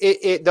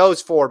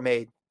those 4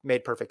 made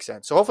perfect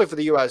sense. So hopefully for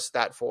the U.S.,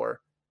 that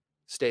 4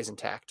 stays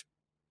intact.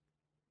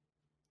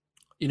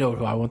 You know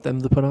who I want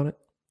them to put on it?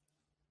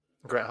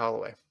 Grant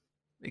Holloway.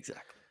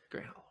 Exactly,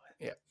 Grant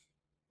Holloway.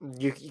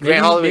 Yeah,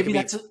 Grant Holloway could be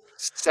that's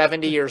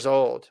 70 years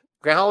old.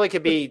 Grant Holloway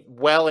could be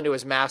well into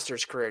his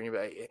master's career, and you'd be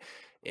like,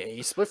 yeah,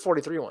 he split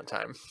 43 one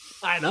time.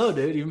 I know,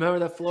 dude. You remember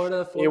that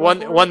Florida? He won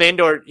the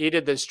indoor. He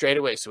did the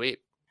straightaway sweep.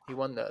 He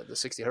won the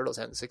 60 hurdles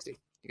and the 60.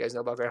 You guys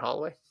know about Grant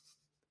Holloway?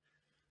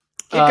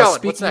 Keep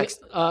going. What's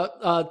next?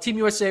 Team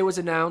USA was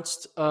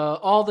announced.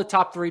 All the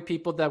top 3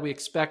 people that we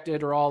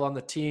expected are all on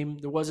the team.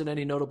 There wasn't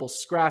any notable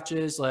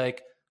scratches.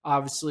 Like,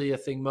 obviously,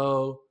 Athing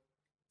Mo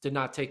did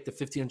not take the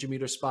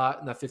 1,500-meter spot,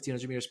 and that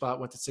 1,500-meter spot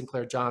went to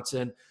Sinclair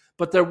Johnson.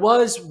 But there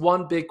was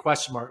one big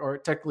question mark, or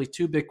technically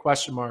 2 big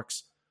question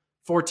marks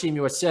for Team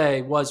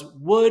USA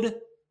would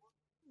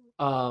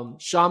Sean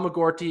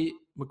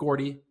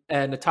McGorty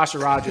and Natasha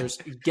Rogers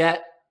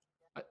get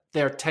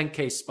their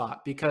 10K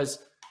spot? Because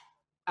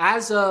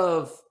as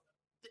of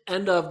the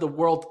end of the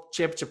World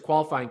Championship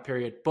qualifying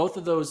period, both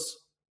of those,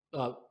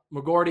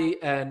 McGorty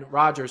and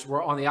Rogers,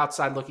 were on the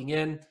outside looking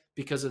in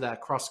because of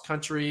that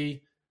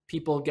cross-country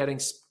people getting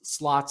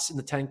slots in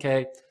the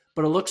 10K.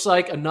 But it looks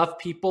like enough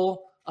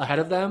people ahead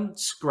of them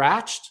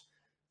scratched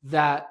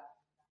that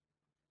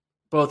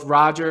both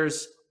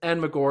Rogers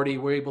and McGorty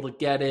were able to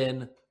get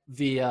in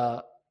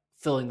via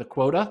filling the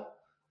quota,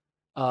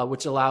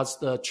 which allows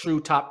the true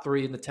top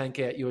 3 in the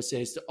 10K at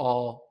USA's to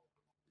all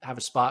have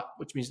a spot,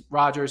 which means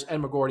Rogers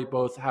and McGorty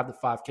both have the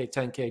 5K,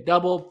 10K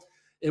double.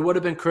 It would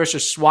have been Carissa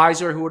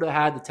Schweizer who would have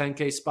had the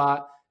 10K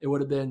spot. It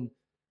would have been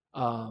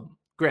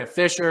Grant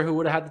Fisher who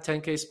would have had the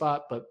 10K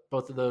spot, but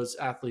both of those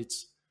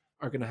athletes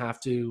are going to have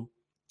to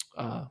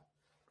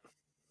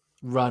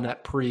run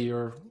at pre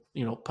or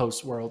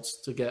post Worlds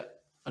to get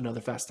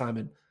another fast time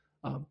in.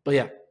 But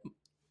yeah,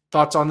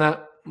 thoughts on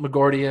that,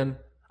 McGordy?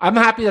 I'm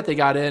happy that they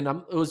got in.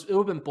 It would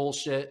have been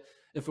bullshit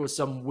if it was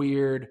some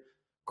weird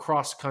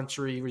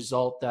cross-country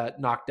result that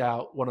knocked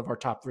out one of our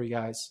top 3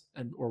 guys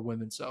or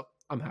women. So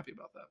I'm happy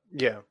about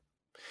that.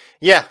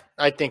 Yeah.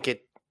 I think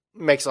it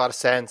makes a lot of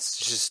sense.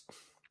 It's just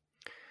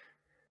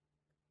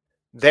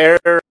they're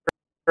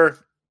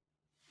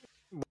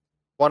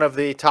one of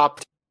the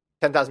top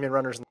 10,000 meter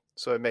runners,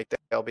 so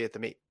they'll be at the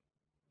meet,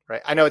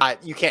 right? I know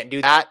that you can't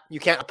do that. You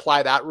can't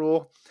apply that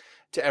rule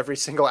to every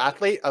single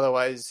athlete.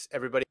 Otherwise,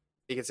 everybody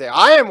can say,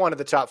 I am one of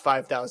the top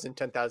 5,000,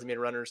 10,000 meter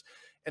runners,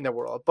 in the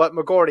world. But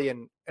McGorty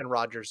and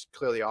Rogers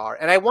clearly are.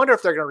 And I wonder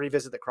if they're going to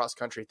revisit the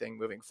cross-country thing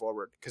moving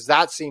forward, because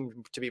that seemed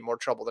to be more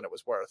trouble than it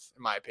was worth,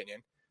 in my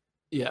opinion.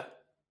 Yeah.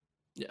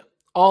 Yeah.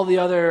 All the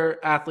other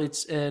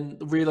athletes in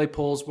the relay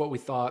polls, what we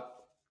thought.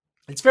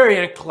 It's very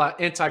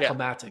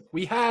anticlimactic. Yeah.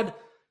 We had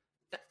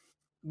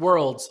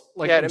Worlds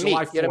on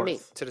July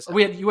 4th.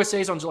 We had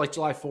USA's on July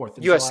 4th.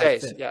 And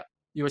USA's, July 5th. Yeah.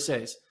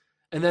 USA's.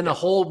 And then a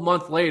whole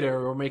month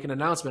later, we're making an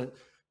announcement.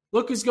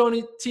 Look who's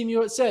going to Team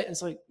USA. And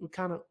it's like,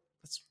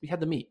 we had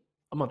the meet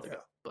a month ago.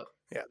 But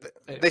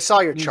they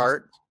saw your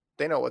chart.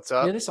 They know what's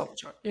up. Yeah, they saw the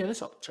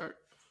chart.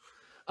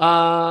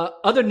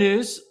 Other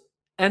news,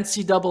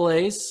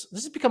 NCAAs.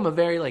 This has become a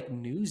very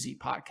newsy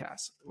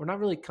podcast. We're not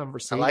really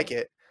conversating. I like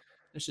it.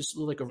 It's just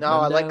like a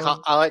rundown.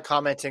 I like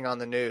commenting on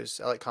the news.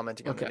 I like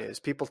commenting on the news.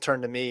 People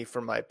turn to me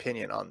for my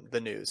opinion on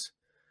the news.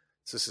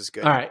 So this is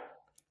good. All right.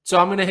 So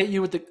I'm going to hit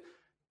you with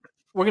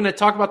we're going to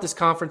talk about this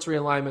conference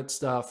realignment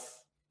stuff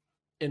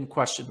in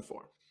question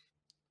form.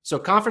 So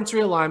conference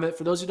realignment,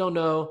 for those who don't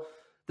know,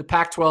 the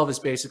Pac-12 is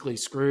basically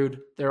screwed.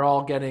 They're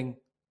all leaving.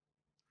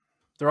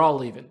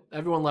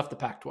 Everyone left the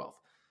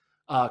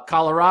Pac-12.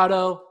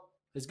 Colorado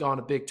has gone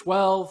to Big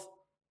 12.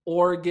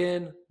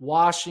 Oregon,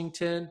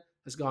 Washington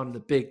has gone to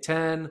the Big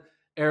 10.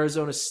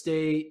 Arizona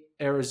State,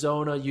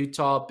 Arizona,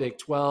 Utah, Big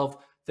 12.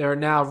 There are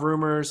now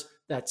rumors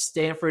that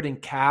Stanford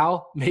and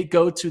Cal may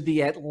go to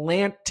the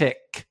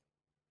Atlantic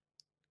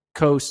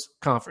Coast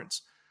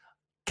Conference.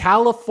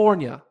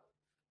 California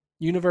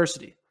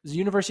University. Is it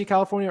University of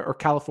California or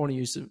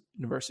California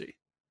University?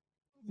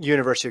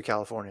 University of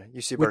California,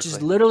 UC Berkeley. Which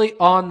is literally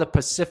on the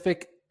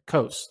Pacific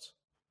Coast.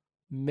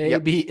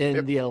 Maybe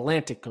in the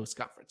Atlantic Coast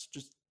Conference.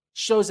 Just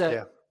shows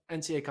that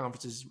NCAA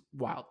conference is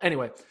wild.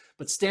 Anyway,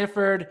 but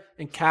Stanford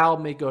and Cal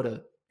may go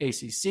to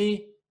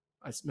ACC.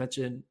 I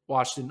mentioned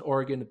Washington,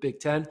 Oregon, the Big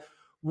 10.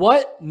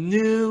 What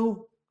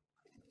new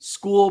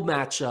school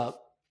matchup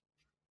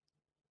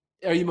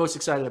are you most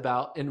excited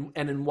about, and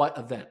in what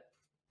event?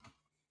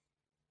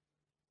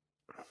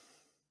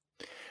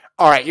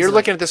 All right, you're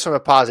looking at this from a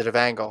positive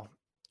angle,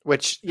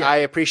 which I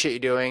appreciate you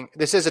doing.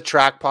 This is a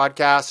track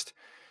podcast,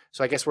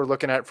 so I guess we're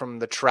looking at it from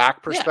the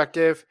track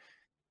perspective,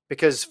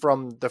 because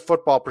from the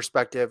football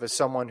perspective, as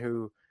someone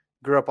who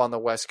grew up on the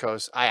West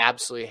Coast, I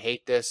absolutely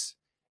hate this.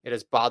 It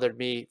has bothered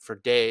me for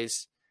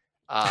days.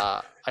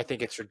 I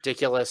think it's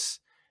ridiculous.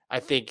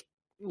 I think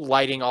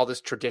lighting all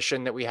this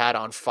tradition that we had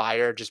on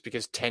fire just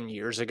because 10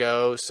 years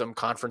ago some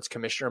conference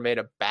commissioner made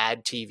a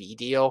bad TV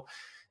deal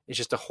is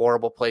just a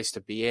horrible place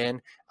to be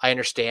in. I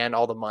understand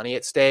all the money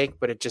at stake,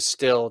 but it just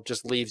still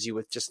leaves you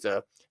with just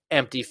a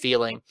empty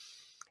feeling.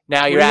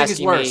 Now you're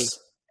asking me,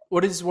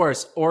 what is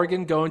worse,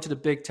 Oregon going to the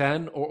Big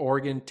 10 or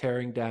Oregon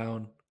tearing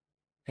down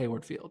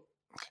Hayward Field?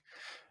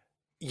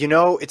 You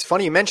know, it's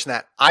funny you mentioned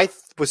that. I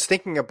was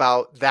thinking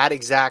about that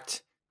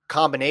exact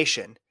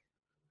combination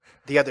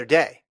the other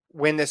day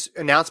when this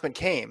announcement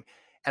came.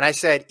 And I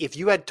said, if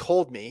you had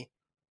told me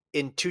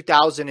in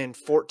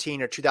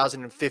 2014 or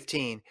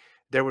 2015,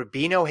 there would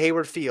be no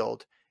Hayward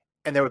Field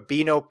and there would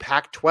be no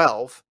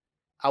Pac-12,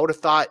 I would have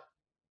thought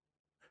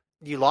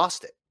you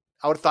lost it.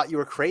 I would have thought you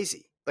were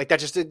crazy. Like that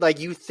just did, like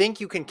you think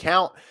you can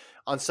count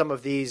on some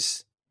of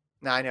these.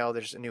 Now I know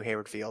there's a new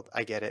Hayward Field.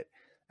 I get it.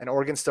 And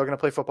Oregon's still going to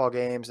play football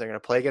games. They're going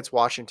to play against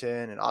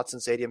Washington and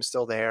Autzen Stadium's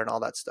still there and all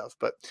that stuff.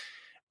 But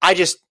I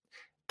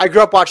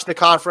grew up watching the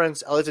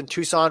conference. I lived in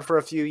Tucson for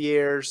a few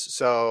years.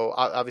 So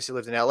I obviously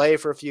lived in LA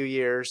for a few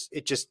years.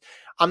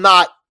 I'm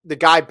not the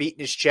guy beating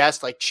his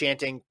chest, like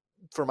chanting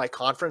for my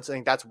conference. I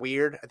think that's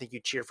weird. I think you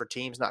cheer for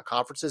teams, not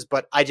conferences,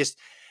 but I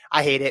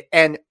hate it.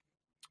 And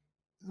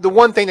the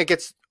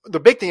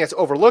big thing that's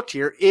overlooked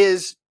here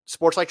is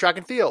sports like track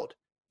and field.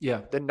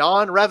 Yeah. The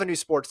non-revenue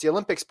sports, the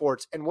Olympic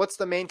sports. And what's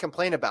the main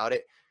complaint about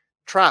it?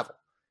 Travel.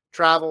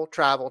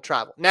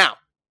 Now,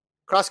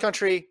 cross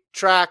country,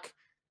 track,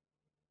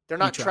 they're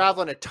not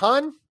traveling a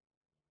ton,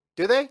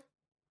 do they?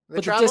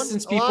 But the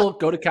distance people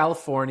go to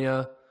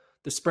California.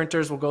 The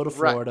sprinters will go to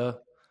Florida. Right.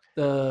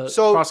 The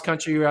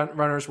cross-country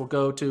runners will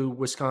go to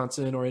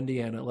Wisconsin or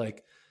Indiana.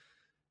 Like,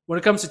 when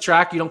it comes to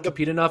track, you don't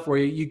compete enough where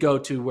you go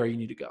to where you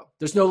need to go.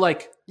 There's no,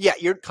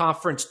 your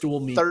conference dual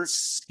meet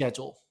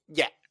schedule.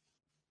 Yeah.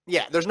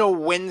 Yeah, there's no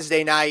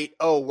Wednesday night,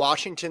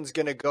 Washington's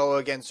going to go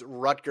against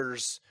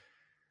Rutgers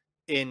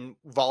in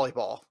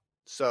volleyball.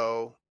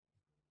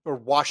 Or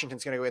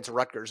Washington's going to go against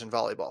Rutgers in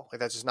volleyball. Like,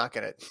 that's just not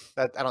going to –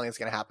 I don't think it's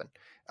going to happen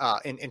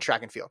in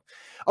track and field.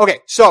 Okay,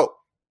 so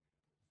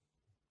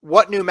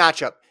what new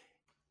matchup?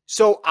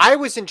 So I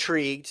was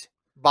intrigued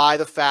by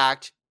the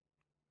fact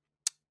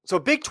 – so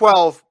Big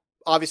 12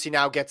 obviously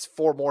now gets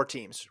 4 more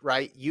teams,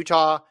 right?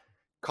 Utah,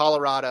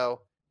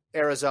 Colorado,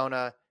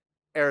 Arizona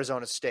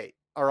State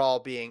are all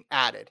being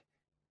added.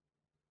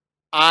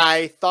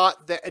 I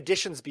thought the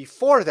additions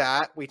before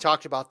that, we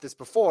talked about this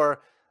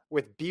before,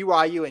 with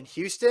BYU and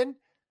Houston,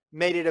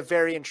 made it a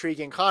very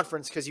intriguing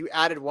conference because you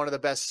added one of the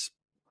best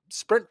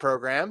sprint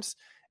programs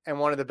and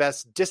one of the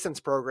best distance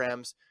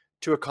programs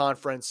to a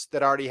conference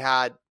that already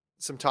had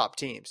some top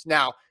teams.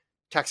 Now,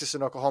 Texas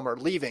and Oklahoma are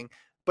leaving,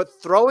 but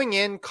throwing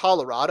in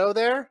Colorado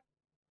there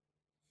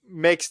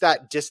makes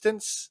that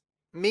distance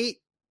meet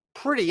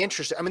pretty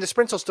interesting. I mean, the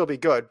sprints will still be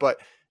good, but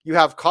you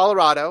have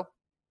Colorado,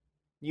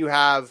 you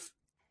have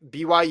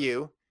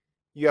BYU,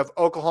 you have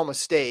Oklahoma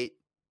State,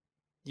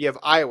 you have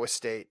Iowa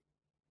State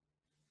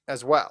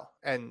as well.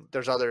 And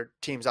there's other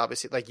teams,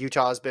 obviously, like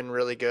Utah has been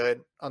really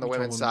good on the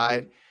women's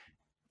side.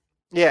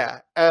 Yeah.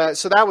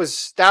 So that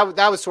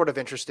was sort of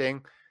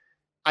interesting.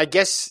 I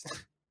guess,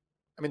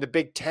 I mean, the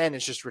Big Ten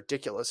is just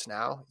ridiculous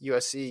now.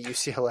 USC,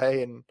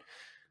 UCLA, and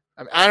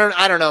I mean,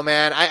 I don't know,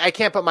 man. I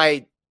can't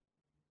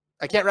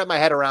wrap my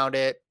head around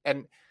it.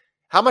 And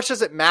how much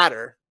does it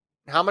matter?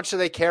 How much do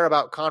they care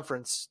about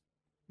conference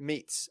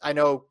meets? I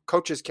know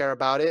coaches care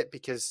about it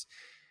because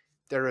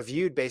they're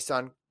reviewed based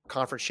on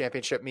conference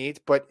championship meets,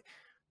 but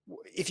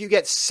if you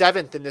get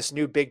 7th in this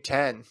new Big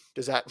Ten,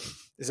 is that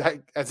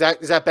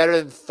better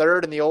than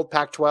 3rd in the old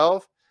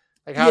Pac-12?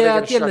 Like, how are they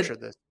going to structure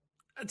this?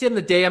 At the end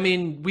of the day, I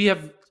mean,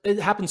 it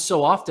happens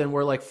so often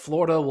where like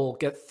Florida will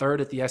get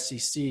 3rd at the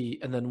SEC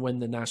and then win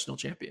the national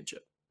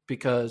championship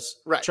because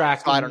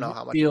track so I don't know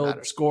how much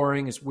field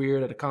scoring is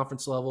weird at a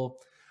conference level.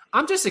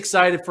 I'm just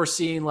excited for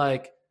seeing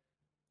like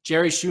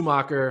Jerry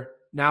Schumacher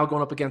now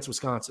going up against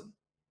Wisconsin.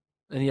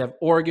 And you have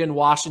Oregon,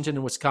 Washington,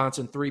 and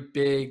Wisconsin, 3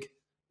 big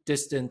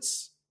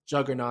distance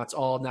juggernauts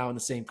all now in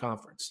the same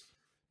conference.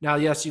 Now,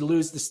 yes, you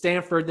lose the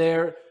Stanford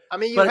there. I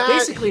mean,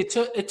 basically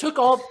it took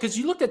all, because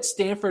you looked at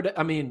Stanford.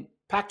 I mean,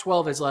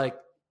 Pac-12 is like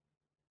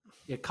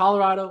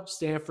Colorado,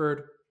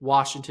 Stanford,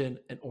 Washington,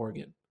 and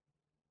Oregon.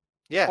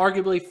 Yeah.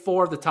 Arguably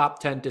 4 of the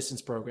top 10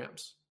 distance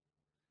programs.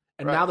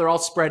 And now they're all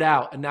spread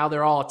out, and now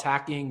they're all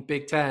attacking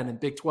Big 10 and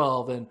Big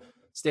 12, and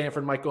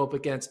Stanford might go up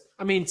against.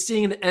 I mean,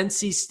 seeing an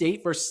NC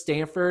State versus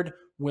Stanford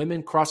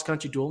women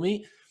cross-country dual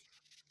meet,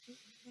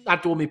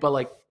 not dual meet, but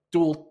like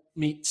dual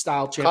meet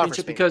style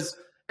championship, because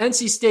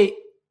NC State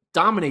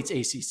dominates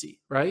ACC,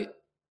 right?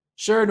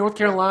 Sure, North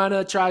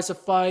Carolina tries to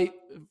fight.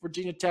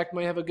 Virginia Tech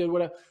might have a good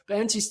whatever. But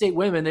NC State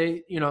women,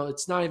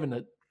 it's not even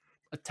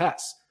a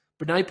test.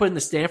 But now you put in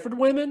the Stanford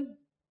women,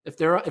 if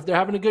they're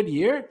having a good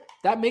year,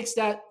 that makes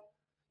that,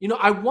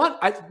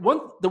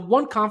 the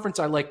one conference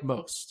I like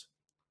most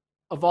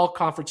of all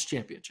conference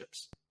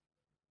championships.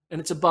 And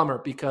it's a bummer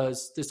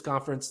because this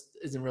conference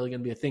isn't really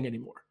going to be a thing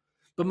anymore.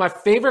 But my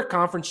favorite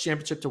conference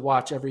championship to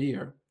watch every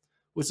year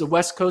was the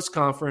West Coast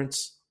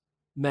Conference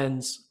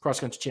men's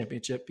cross-country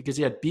championship, because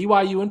you had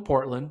BYU and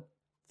Portland,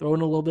 throw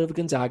in a little bit of a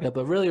Gonzaga,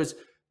 but really it was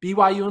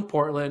BYU and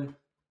Portland.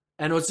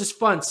 And it was just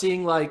fun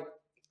seeing like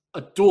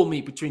a dual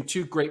meet between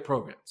 2 great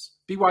programs.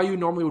 BYU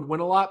normally would win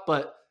a lot,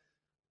 but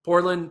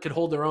Portland could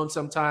hold their own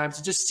sometimes.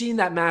 Just seeing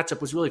that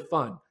matchup was really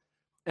fun.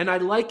 And I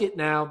like it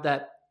now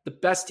that the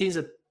best teams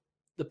of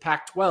the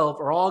Pac-12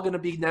 are all going to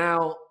be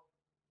now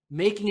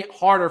making it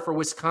harder for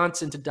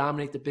Wisconsin to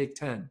dominate the Big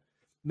Ten,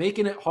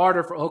 making it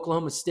harder for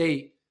Oklahoma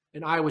State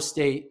and Iowa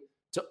State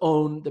to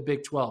own the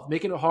Big 12,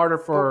 making it harder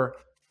for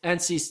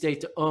NC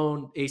State to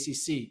own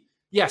ACC.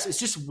 Yes, it's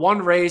just one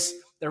race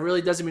that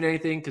really doesn't mean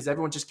anything because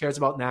everyone just cares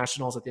about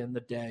nationals at the end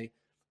of the day.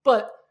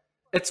 But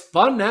it's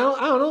fun now.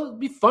 I don't know. It'd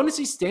be fun to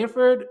see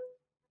Stanford,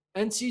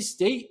 NC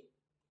State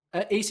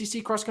at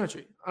ACC cross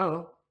country. I don't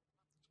know.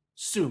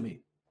 Sue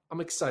me.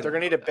 I'm excited. They're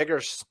gonna need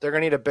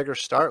a bigger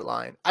start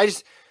line. I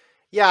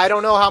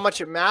don't know how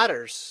much it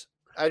matters.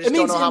 Don't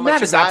know how much it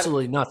matters.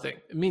 Absolutely nothing.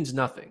 It means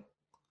nothing.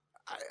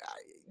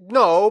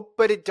 No,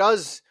 but it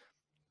does.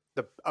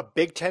 A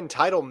Big Ten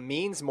title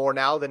means more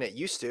now than it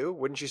used to,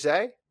 wouldn't you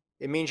say?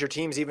 It means your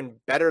team's even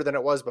better than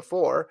it was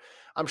before.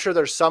 I'm sure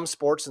there's some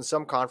sports and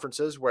some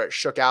conferences where it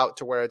shook out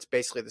to where it's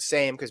basically the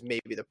same because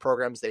maybe the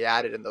programs they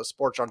added in those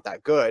sports aren't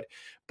that good.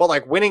 But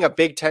like winning a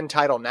Big Ten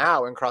title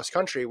now in cross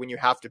country, when you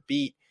have to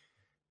beat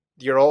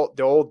the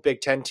old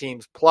Big Ten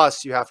teams,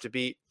 plus you have to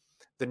beat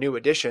the new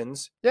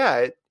additions,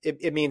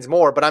 it means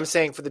more. But I'm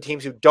saying for the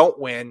teams who don't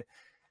win,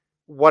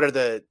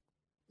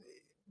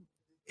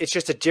 it's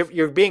just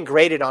you're being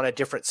graded on a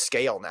different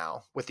scale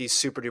now with these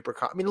super duper.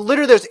 I mean,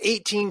 literally, there's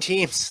 18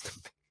 teams.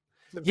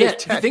 If you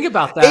think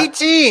about that,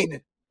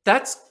 18.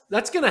 That's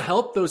going to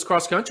help those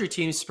cross country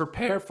teams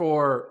prepare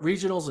for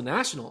regionals and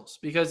nationals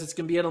because it's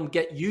going to be able to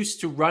get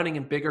used to running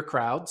in bigger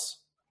crowds.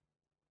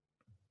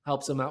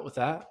 Helps them out with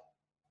that.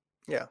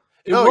 Yeah.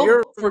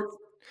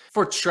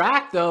 For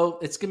track though,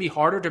 it's going to be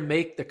harder to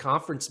make the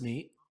conference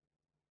meet.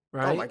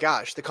 Right? Oh my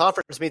gosh, the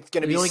conference meet's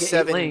going to be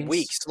 7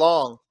 weeks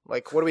long.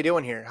 Like, what are we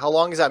doing here? How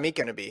long is that meet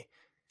going to be?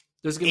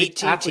 There's going to be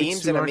 18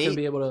 teams in a meet. Going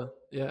to be able to,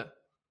 yeah.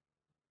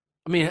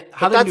 I mean,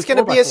 that's going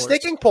to be a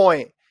sticking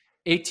point.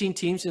 18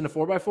 teams in a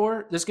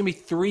 4x4. There's going to be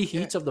 3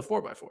 heats of the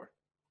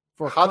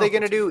 4x4. How are they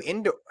going to do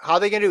How are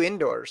they going to do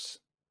indoors?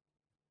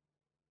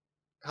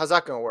 How's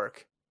that going to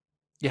work?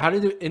 Yeah, how do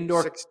they do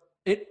indoor?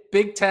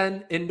 Big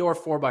Ten indoor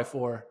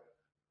 4x4.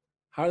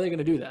 How are they going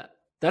to do that?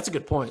 That's a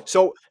good point.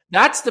 So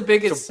that's the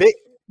biggest.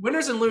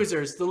 Winners and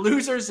losers. The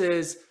losers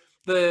is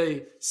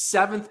the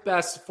 7th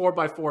best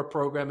 4x4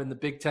 program in the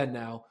Big Ten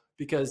now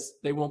because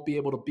they won't be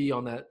able to be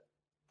on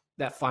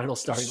that final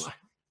starting line.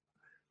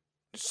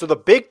 So the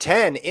Big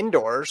Ten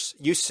indoors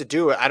used to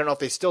do it. I don't know if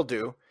they still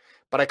do,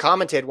 but I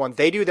commented one.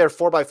 They do their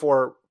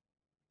 4x4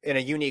 in a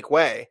unique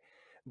way.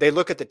 they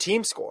look at the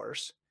team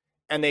scores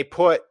and they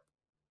put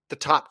the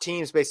top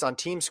teams based on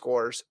team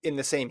scores in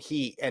the same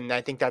heat. And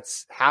I think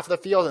that's half the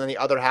field. And then the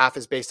other half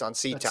is based on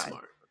seat time.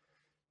 Smart.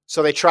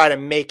 So they try to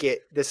make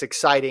it this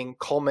exciting,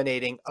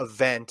 culminating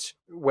event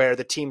where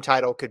the team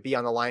title could be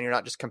on the line. You're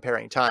not just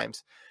comparing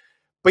times.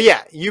 But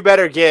yeah, you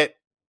better get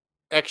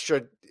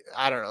extra,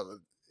 I don't know,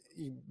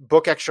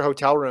 book extra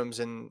hotel rooms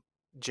in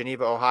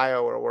Geneva,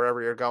 Ohio, or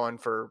wherever you're going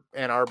for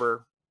Ann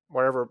Arbor,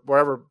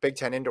 wherever Big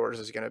Ten indoors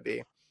is going to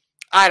be.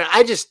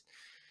 I just,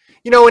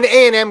 when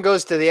A&M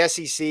goes to the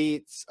SEC,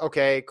 it's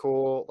okay,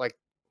 cool. Like,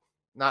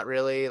 not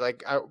really.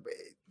 Like,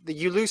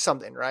 you lose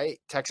something, right?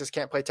 Texas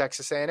can't play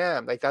Texas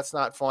A&M. Like, that's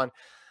not fun.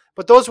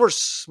 But those were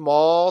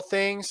small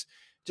things.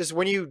 Just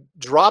when you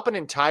drop an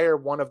entire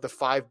one of the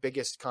 5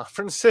 biggest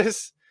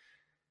conferences,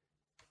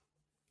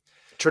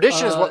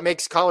 tradition is what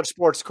makes college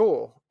sports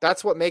cool.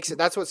 That's what makes it.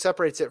 That's what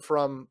separates it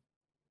from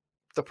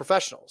the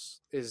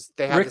professionals. Is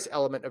they have this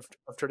element of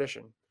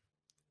tradition.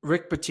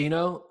 Rick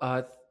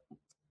Pitino,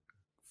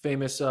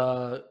 famous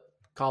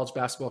college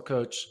basketball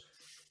coach,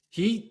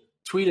 he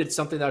tweeted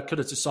something that could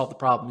have just solved the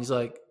problem. He's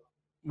like,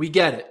 "We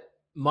get it.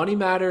 Money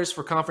matters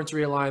for conference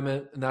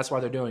realignment, and that's why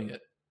they're doing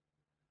it.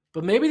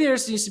 But maybe there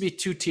needs to be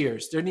 2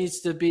 tiers. There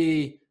needs to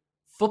be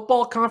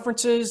football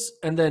conferences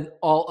and then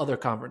all other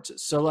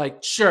conferences. So,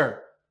 like,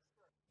 sure,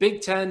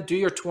 Big Ten, do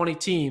your 20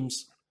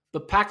 teams,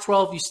 but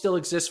Pac-12, you still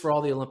exist for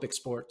all the Olympic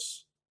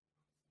sports.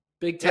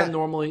 Big Ten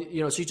normally,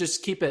 so you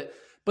just keep it.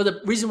 But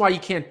the reason why you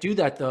can't do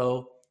that,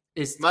 though,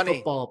 is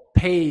football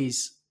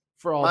pays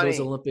for all those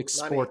Olympic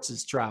sports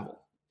as travel.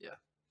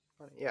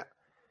 Yeah.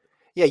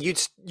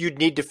 You'd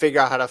need to figure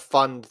out how to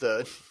fund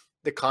the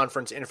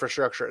conference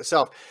infrastructure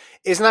itself.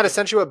 Isn't that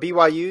essentially what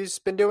BYU's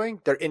been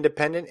doing? They're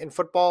independent in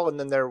football, and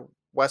then they're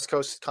West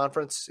Coast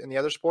Conference in the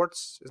other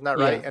sports. Isn't that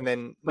right? And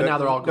then, but now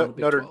they're all going to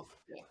Big 12.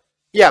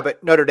 Yeah,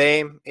 but Notre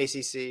Dame,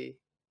 ACC.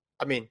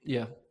 I mean,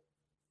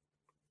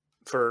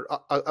 for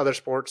other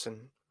sports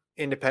and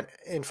independent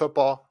in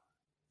football.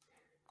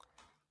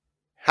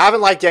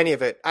 Haven't liked any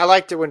of it. I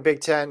liked it when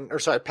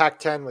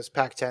Pac-10 was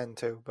Pac-10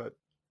 too. But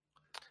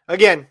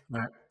again,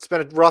 It's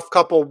been a rough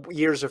couple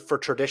years for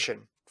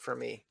tradition for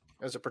me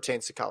as it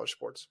pertains to college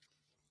sports.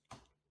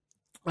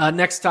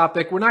 Next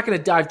topic. We're not going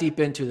to dive deep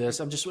into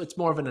this. It's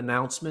more of an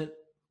announcement.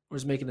 We're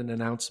just making an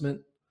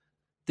announcement.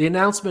 The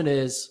announcement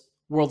is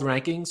World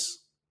Rankings,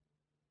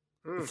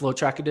 the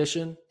FloTrack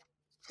edition.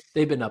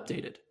 They've been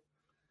updated.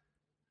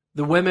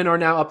 The women are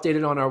now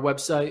updated on our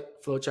website,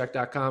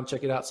 FloTrack.com.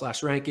 Check it out,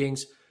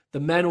 /rankings. The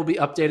men will be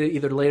updated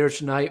either later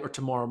tonight or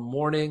tomorrow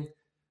morning.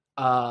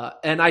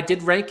 And I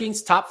did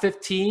rankings, top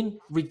 15,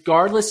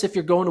 regardless if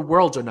you're going to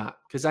Worlds or not.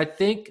 Because I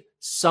think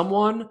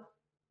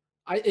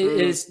it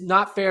is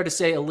not fair to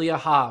say Aaliyah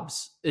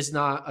Hobbs is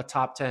not a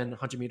top 10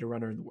 100-meter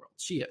runner in the world.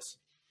 She is.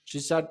 She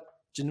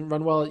didn't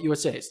run well at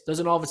USA's.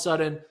 Doesn't all of a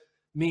sudden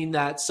mean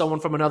that someone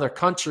from another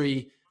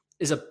country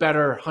is a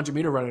better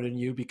 100-meter runner than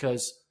you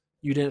because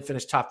you didn't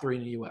finish top 3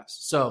 in the U.S.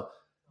 So,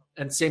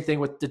 and same thing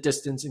with the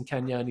distance in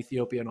Kenya and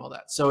Ethiopia and all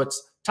that. So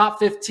it's top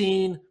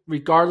 15,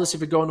 regardless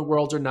if you're going to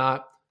Worlds or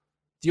not.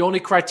 The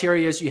only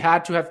criteria is you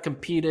had to have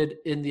competed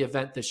in the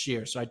event this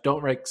year. So I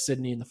don't rank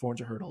Sydney in the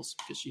 400 hurdles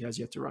because she has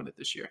yet to run it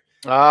this year.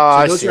 Oh,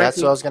 I see. That's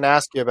what I was going to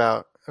ask you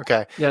about.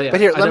 Okay. Yeah. But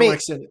here, let me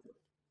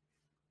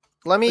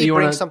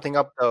bring something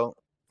up, though.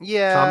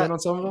 Yeah. Comment on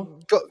some of them?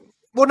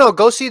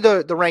 Go see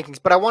the rankings.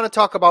 But I want to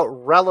talk about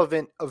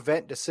relevant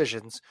event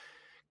decisions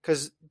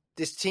because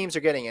these teams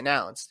are getting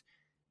announced.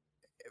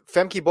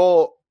 Femke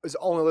Bol is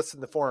only listed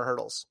in the 400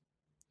 hurdles.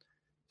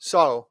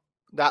 So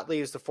that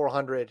leaves the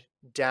 400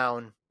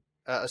 down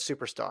a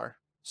superstar.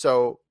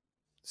 So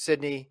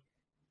Sydney,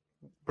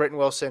 Britton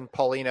Wilson,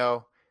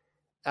 Paulino,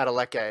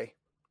 Adeleke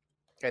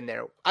in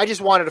there. I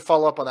just wanted to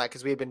follow up on that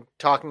because we've been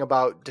talking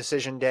about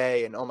decision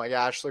day and, oh my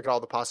gosh, look at all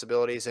the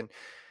possibilities. And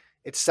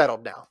it's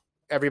settled now.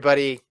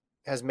 Everybody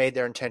has made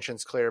their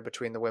intentions clear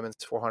between the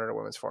women's 400 and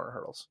women's 400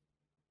 hurdles.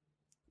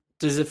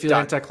 Does it feel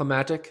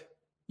anticlimactic?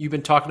 You've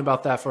been talking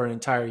about that for an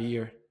entire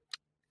year.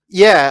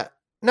 Yeah,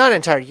 not an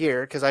entire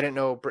year because I didn't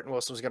know Britton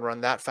Wilson was going to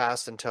run that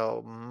fast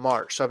until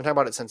March. So I've been talking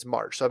about it since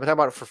March. So I've been talking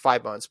about it for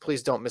 5 months.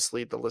 Please don't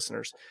mislead the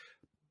listeners.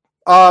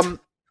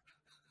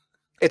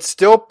 It's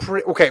still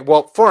pretty okay.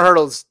 Well, 400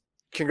 hurdles.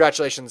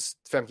 Congratulations,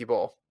 Femke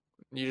Bol.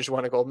 You just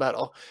won a gold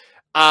medal.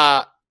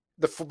 But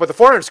the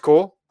 400 is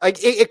cool.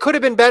 Like it could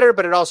have been better,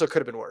 but it also could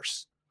have been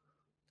worse.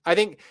 I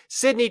think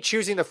Sydney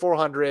choosing the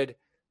 400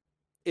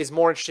 is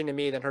more interesting to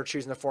me than her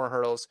choosing the 400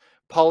 hurdles.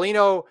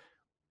 Paulino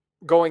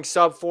going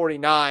sub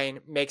 49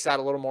 makes that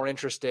a little more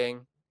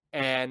interesting.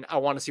 And I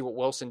want to see what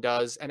Wilson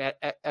does and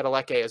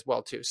Adeleke as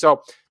well too.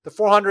 So the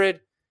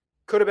 400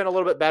 could have been a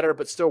little bit better,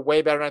 but still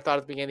way better than I thought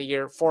at the beginning of the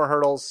year. 400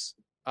 hurdles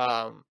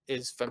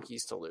is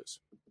Femke's to lose,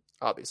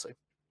 obviously.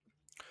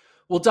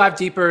 We'll dive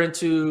deeper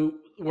into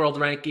world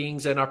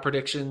rankings and our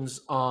predictions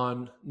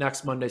on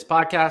next Monday's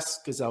podcast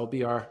because that will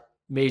be our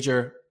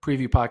major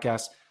preview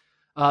podcast.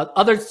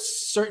 Other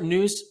certain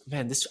news,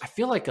 man, I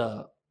feel like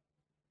a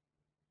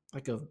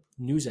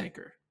news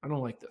anchor. I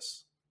don't like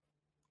this.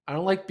 I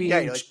don't like being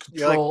in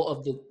control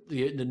of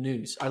the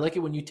news. I like it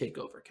when you take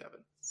over, Kevin.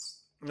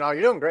 No,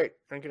 you're doing great.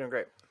 I think you're doing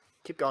great.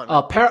 Keep going.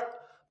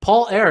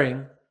 Paul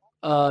Athing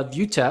of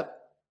UTEP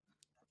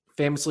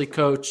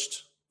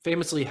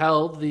famously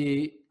held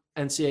the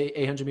NCAA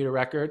 800-meter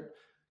record,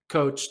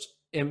 coached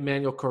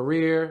Emmanuel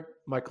Corrier,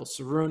 Michael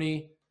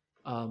Cerrone,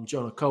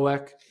 Jonah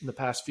Koech in the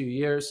past few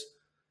years.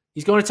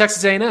 He's going to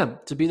Texas A&M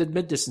to be the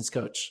mid-distance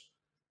coach,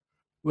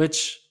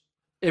 which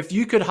if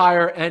you could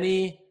hire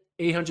any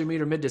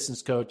 800-meter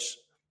mid-distance coach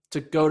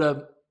to go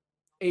to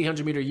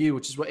 800-meter U,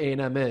 which is what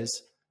A&M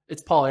is,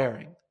 it's Paul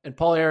Athing. And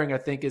Paul Athing, I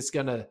think, is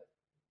going to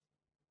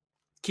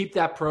keep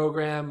that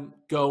program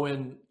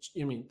going.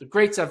 I mean, the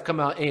greats have come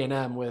out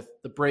A&M with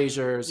the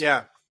Braziers,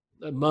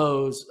 the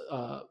Moes,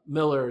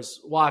 Millers,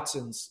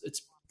 Watsons.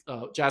 It's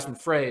Jasmine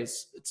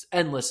Frey's. It's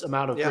endless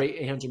amount of great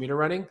 800-meter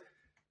running.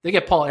 They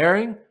get Paul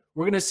Athing.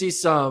 We're going to see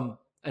some,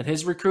 and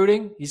his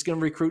recruiting, he's going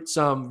to recruit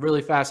some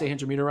really fast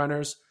 800-meter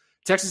runners.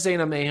 Texas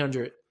A&M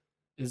 800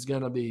 is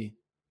going to be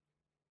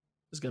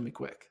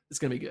quick. It's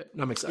going to be good.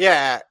 And I'm excited.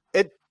 Yeah,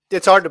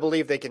 it's hard to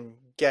believe they can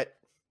get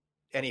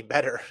any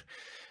better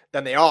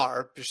than they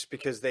are just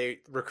because they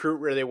recruit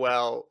really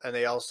well and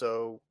they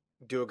also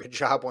do a good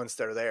job once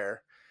they're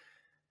there.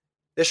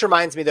 This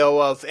reminds me,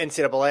 though, of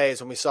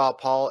NCAAs when we saw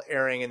Paul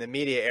Athing in the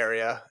media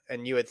area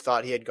and you had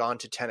thought he had gone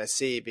to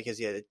Tennessee because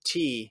he had a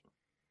T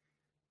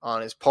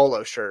on his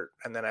polo shirt.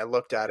 And then I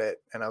looked at it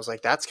and I was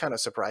like, that's kind of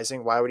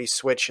surprising. Why would he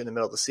switch in the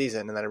middle of the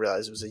season? And then I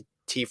realized it was a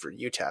T for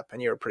UTEP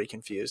and you were pretty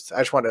confused. I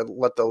just wanted to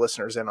let the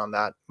listeners in on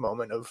that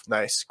moment of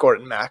nice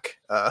Gordon Mack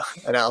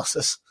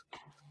analysis.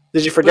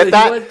 Did you forget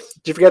that?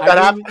 Did you forget that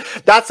happened?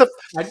 That's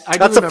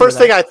the first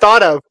thing I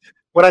thought of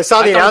when I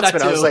saw the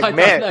announcement. I was like,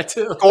 man,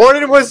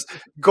 Gordon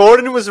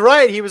was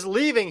right. He was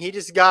leaving. He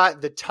just got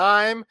the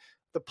time,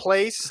 the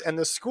place, and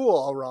the school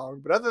all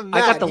wrong. But other than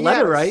that, I got the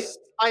letter right.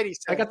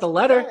 I got the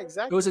letter. Yeah,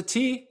 exactly. It was a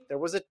T. There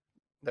was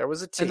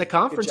a T. In the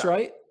conference,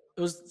 right?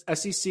 It was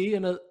SEC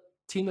and a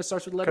team that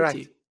starts with the letter Correct.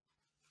 T.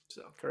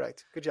 So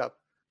correct. Good job.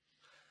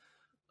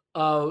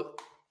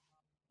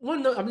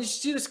 You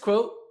see this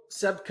quote?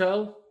 Seb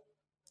Coe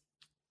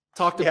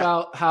talked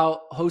about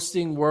how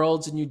hosting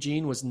Worlds in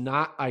Eugene was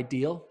not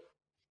ideal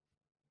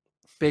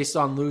based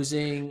on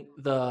losing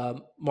the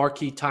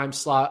marquee time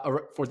slot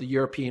for the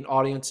European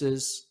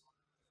audiences.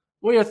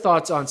 What are your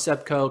thoughts on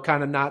Seb Coe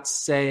kind of not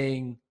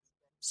saying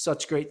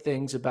such great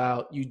things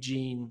about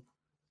Eugene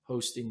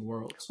hosting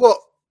Worlds? Well,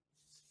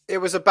 it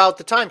was about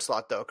the time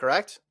slot, though,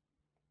 correct?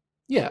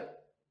 Yeah.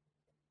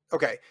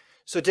 Okay.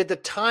 So did the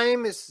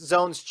time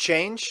zones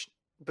change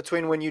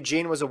between when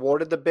Eugene was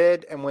awarded the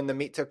bid and when the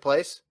meet took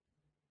place?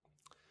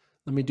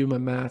 Let me do my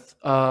math.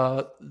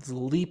 The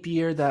leap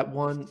year that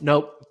one.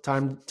 Nope.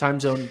 Time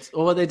zone.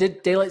 Oh, they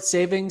did daylight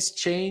savings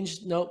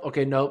change. Nope.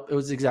 Okay. Nope. It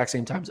was the exact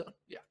same time zone.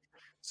 Yeah.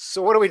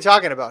 So what are we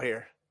talking about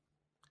here?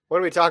 What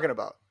are we talking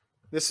about?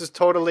 This is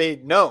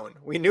totally known.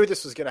 We knew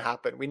this was going to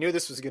happen. We knew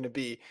this was going to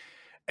be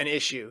an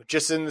issue.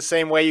 Just in the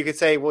same way you could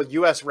say, well,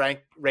 U.S.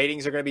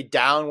 ratings are going to be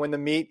down when the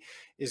meet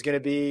is going to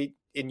be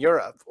in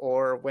Europe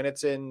or when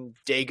it's in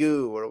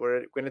Daegu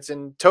or when it's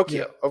in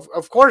Tokyo. Yeah.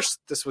 Of course,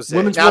 this was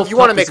Women's it. Now, World if you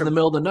want to Cup make is in the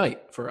middle of the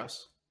night for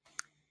us.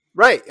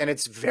 Right. And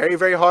it's very,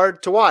 very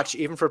hard to watch,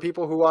 even for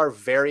people who are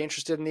very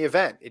interested in the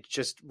event. It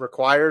just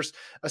requires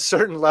a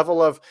certain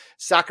level of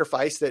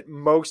sacrifice that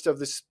most of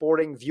the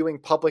sporting viewing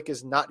public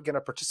is not going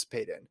to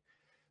participate in.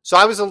 So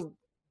I'm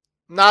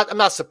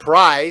not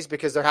surprised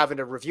because they're having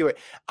to review it.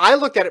 I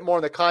looked at it more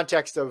in the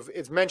context of,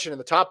 it's mentioned in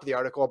the top of the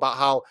article about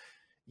how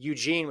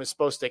Eugene was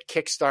supposed to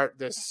kickstart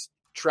this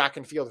track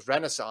and field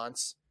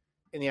renaissance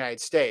in the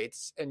United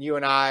States. And you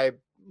and I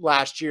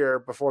last year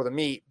before the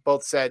meet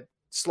both said,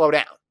 slow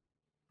down.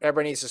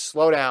 Everybody needs to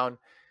slow down.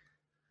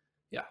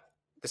 Yeah.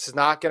 This is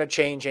not going to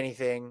change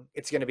anything.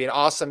 It's going to be an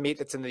awesome meet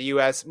that's in the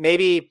U.S.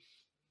 Maybe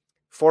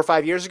 4 or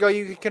 5 years ago,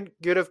 you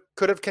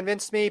could have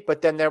convinced me,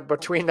 but then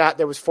between that,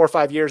 there was 4 or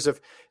 5 years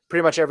of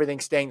pretty much everything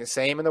staying the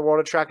same in the world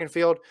of track and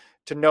field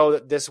to know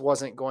that this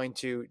wasn't going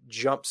to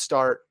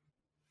jumpstart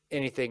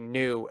anything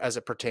new as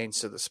it pertains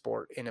to the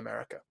sport in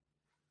America.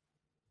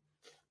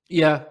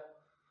 Yeah.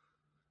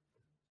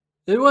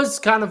 It was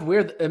kind of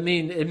weird. I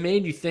mean, it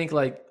made you think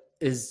like,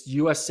 is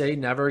USA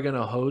never going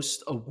to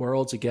host a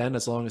Worlds again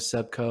as long as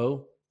Seb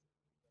Coe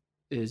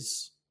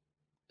is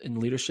in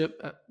leadership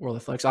at World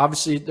Athletics?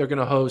 Obviously, they're going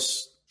to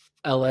host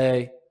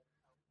LA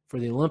for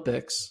the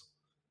Olympics.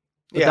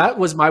 But that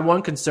was my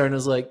one concern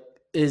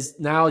is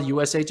now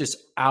USA just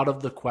out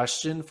of the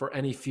question for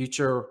any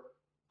future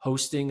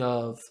hosting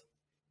of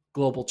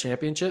global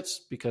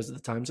championships because of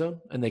the time zone?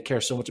 And they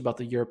care so much about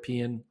the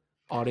European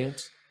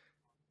audience?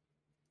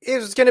 It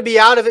was going to be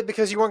out of it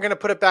because you weren't going to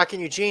put it back in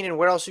Eugene, and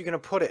where else are you going to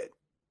put it?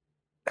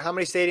 How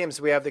many stadiums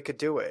do we have that could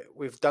do it?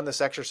 We've done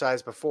this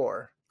exercise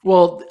before.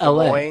 Well,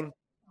 LA. Des Moines,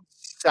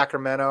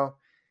 Sacramento.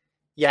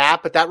 Yeah,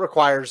 but that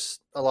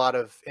requires a lot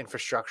of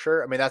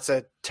infrastructure. I mean, that's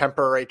a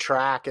temporary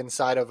track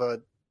inside of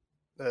a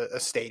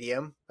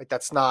stadium. Like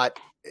it's not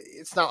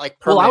like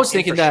permanent I was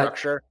thinking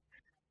infrastructure.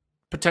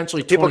 That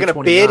potentially people going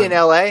to bid in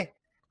LA.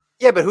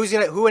 Yeah, but who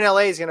in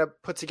LA is gonna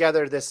put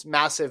together this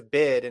massive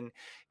bid and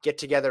get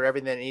together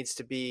everything that needs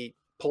to be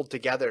pulled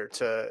together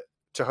to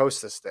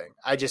host this thing?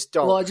 I just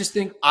don't. Well, I just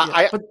think,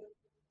 but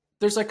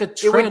there's like a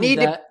it would trend need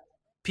that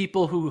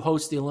people who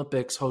host the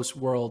Olympics host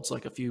Worlds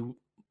like a few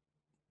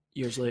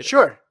years later.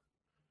 Sure.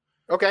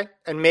 Okay,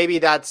 and maybe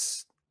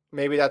that's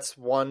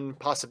one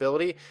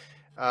possibility.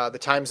 The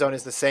time zone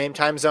is the same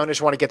time zone. I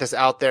just want to get this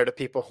out there to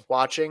people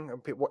watching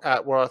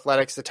at World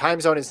Athletics. The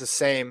time zone is the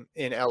same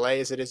in LA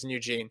as it is in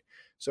Eugene.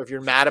 So if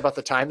you're mad about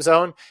the time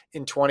zone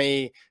in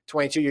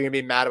 2022, you're going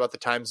to be mad about the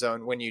time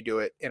zone when you do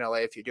it in LA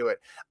if you do it.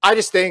 I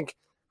just think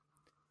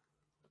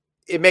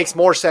it makes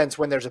more sense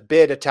when there's a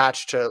bid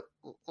attached to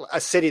a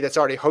city that's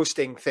already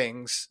hosting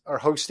things or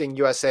hosting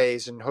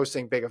USAs and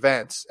hosting big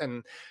events.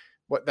 And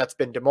that's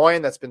been Des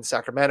Moines, that's been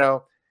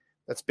Sacramento,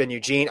 that's been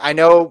Eugene. I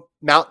know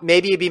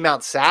maybe it'd be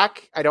Mount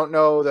Sac. I don't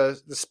know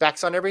the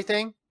specs on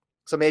everything.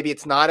 So maybe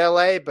it's not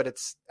LA, but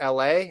it's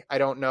LA. I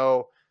don't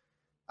know.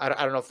 I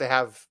don't know if they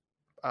have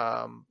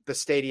the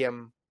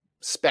stadium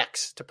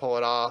specs to pull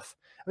it off.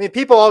 I mean,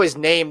 people always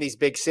name these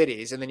big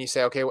cities and then you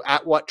say, okay,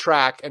 at what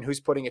track and who's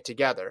putting it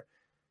together?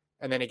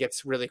 And then it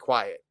gets really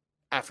quiet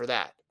after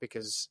that,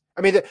 because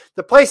I mean,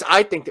 the place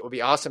I think that would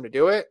be awesome to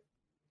do it,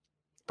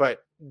 but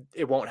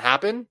it won't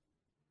happen,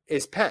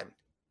 is Penn.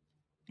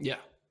 Yeah.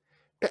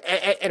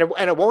 And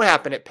it won't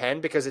happen at Penn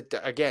because it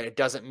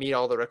doesn't meet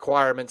all the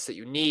requirements that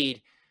you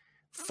need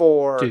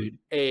for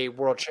a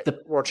world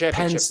championship.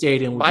 Penn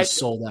Stadium would be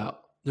sold out.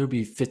 There would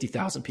be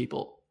 50,000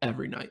 people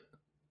every night.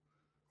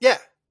 Yeah,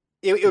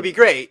 it would be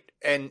great,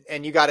 and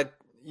you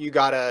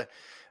gotta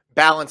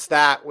balance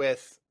that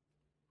with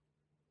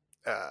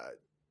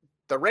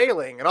the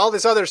railing and all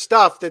this other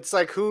stuff. That's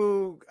like,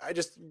 I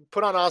just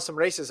put on awesome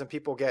races and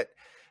people get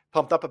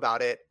pumped up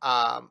about it.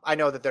 I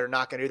know that they're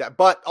not going to do that,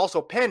 but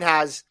also Penn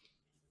has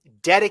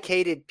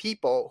dedicated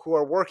people who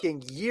are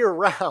working year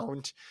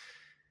round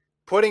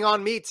putting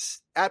on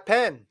meets at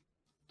Penn.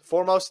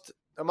 Foremost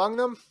among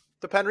them,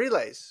 the Penn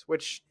Relays,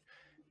 which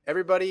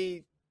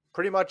everybody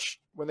pretty much,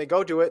 when they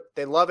go do it,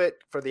 they love it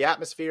for the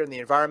atmosphere and the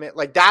environment.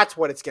 Like, that's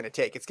what it's going to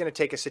take. It's going to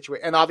take a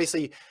situation. And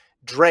obviously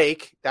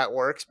Drake, that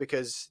works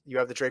because you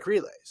have the Drake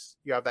Relays.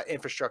 You have that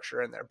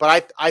infrastructure in there.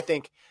 But I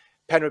think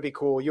Penn would be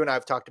cool. You and I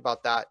have talked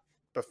about that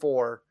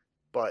before,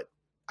 but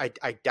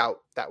I doubt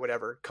that would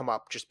ever come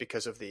up just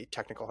because of the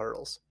technical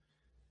hurdles.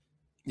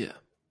 Yeah.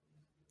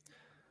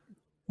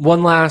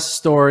 One last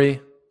story.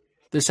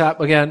 This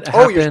happened.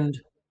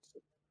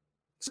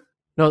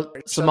 No,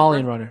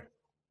 Somalian runner.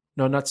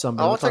 No, not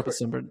sunburn. We'll talk about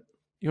sunburn.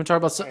 You want to talk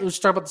about? Let's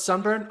talk about the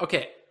sunburn.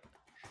 Okay.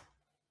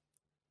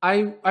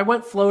 I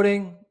went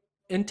floating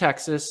in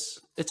Texas.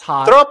 It's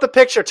hot. Throw up the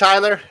picture,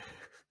 Tyler.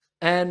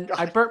 And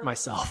I burnt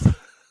myself.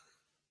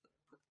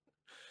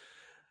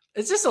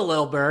 It's just a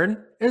little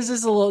burn. There's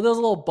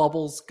little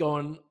bubbles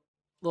going.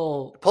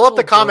 Pull up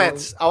the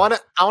comments. I want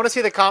to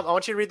see the I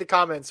want you to read the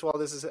comments while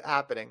this is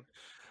happening.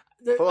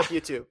 Pull up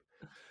YouTube.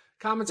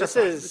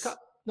 Comments.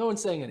 No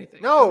one's saying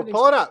anything. No,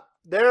 pull it up.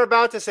 They're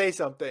about to say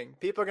something.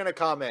 People are going to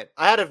comment.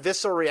 I had a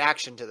visceral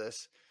reaction to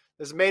this.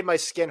 This made my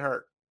skin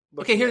hurt.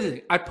 Okay, here's the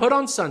thing. I put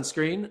on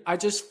sunscreen. I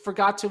just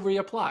forgot to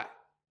reapply.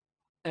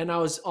 And I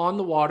was on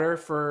the water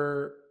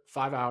for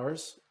 5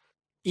 hours,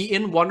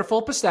 eating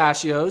wonderful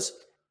pistachios.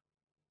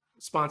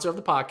 Sponsor of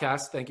the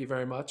podcast. Thank you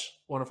very much.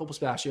 Wonderful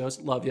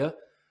pistachios. Love you.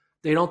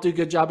 They don't do a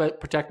good job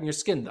at protecting your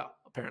skin, though,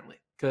 apparently,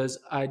 because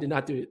I did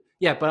not do it.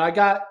 Yeah, but I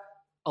got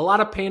a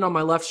lot of pain on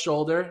my left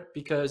shoulder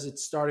because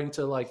it's starting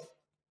to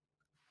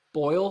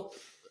boil.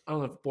 I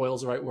don't know if boil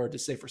is the right word to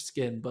say for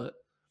skin, but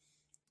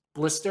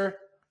blister.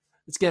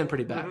 It's getting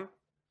pretty bad.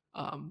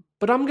 Mm-hmm.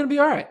 But I'm going to be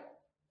all right.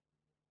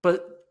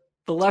 But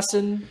the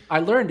lesson I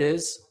learned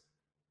is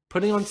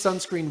putting on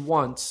sunscreen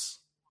once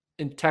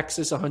in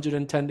Texas,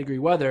 110 degree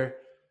weather,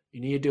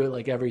 you need to do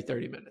it every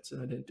 30 minutes.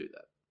 And I didn't do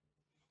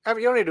that.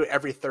 You don't need to do it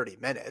every 30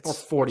 minutes. Or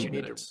 40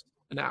 minutes,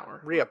 an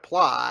hour.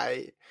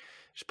 Reapply.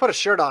 Just put a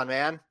shirt on,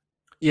 man.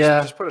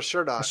 Yeah. Just put a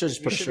shirt on. I should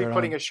just put a shirt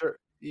on.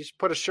 You just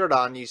put a shirt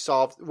on. You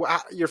solve.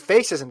 Your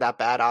face isn't that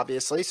bad,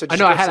 obviously. So just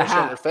I know I had a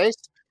hat on your face.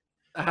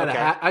 I had a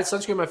hat. I had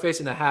sunscreen on my face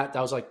and a hat.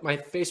 That was my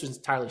face was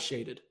entirely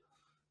shaded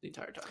the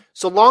entire time.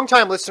 So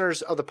longtime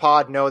listeners of the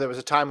pod know there was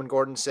a time when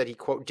Gordon said he,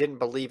 quote, didn't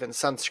believe in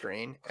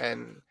sunscreen,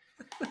 and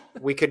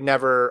we could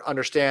never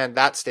understand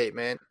that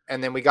statement.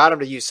 And then we got him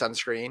to use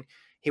sunscreen.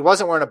 He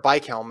wasn't wearing a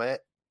bike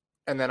helmet,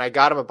 and then I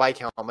got him a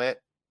bike helmet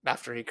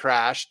after he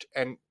crashed.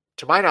 And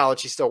to my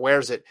knowledge, he still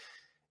wears it.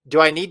 Do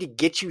I need to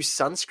get you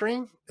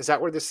sunscreen? Is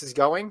that where this is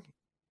going?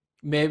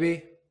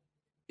 Maybe.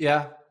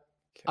 Yeah.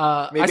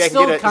 Maybe I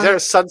can get is there a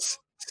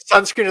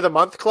sunscreen of the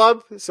month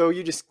club? So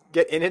you just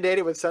get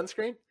inundated with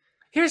sunscreen?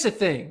 Here's the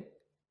thing.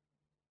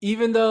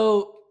 Even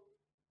though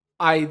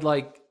I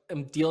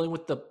am dealing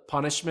with the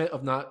punishment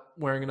of not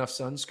wearing enough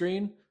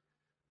sunscreen,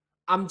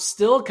 I'm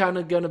still kind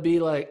of going to be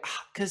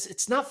because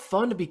it's not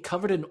fun to be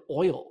covered in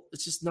oil.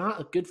 It's just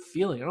not a good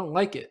feeling. I don't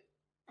like it.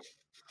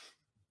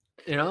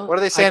 You know, what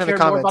are they saying in the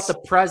comments? More about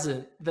the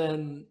present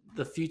than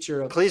the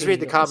future. Please read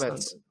the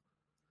comments.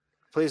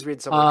 Please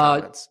read some of the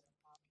comments.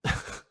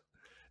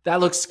 That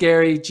looks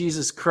scary.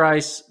 Jesus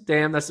Christ.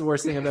 Damn, that's the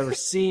worst thing I've ever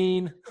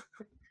seen.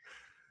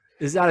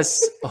 Is that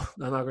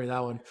I'm not reading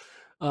that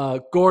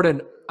one.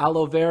 Gordon,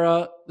 aloe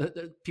vera.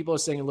 People are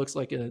saying it looks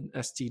like an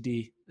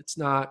STD. It's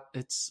not.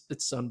 It's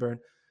sunburn.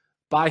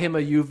 Buy him a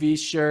UV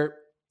shirt.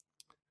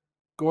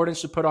 Gordon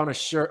should put on a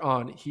shirt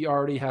on. He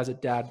already has a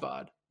dad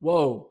bod.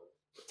 Whoa.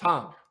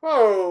 Tom.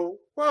 Whoa.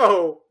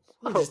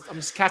 I'm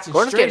just catching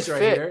Gordon's strays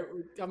getting right fit. here.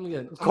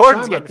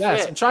 Gordon's getting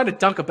fit. I'm trying to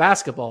dunk a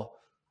basketball.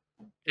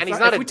 And he's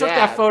not a If we dad. took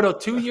that photo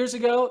 2 years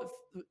ago,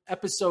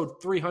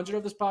 episode 300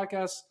 of this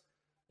podcast,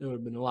 it would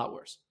have been a lot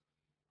worse.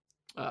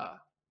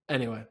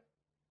 Anyway.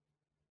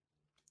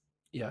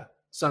 Yeah.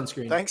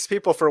 Sunscreen. Thanks,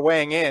 people, for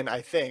weighing in,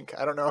 I think.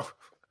 I don't know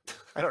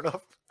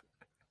if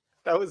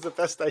that was the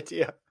best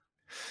idea.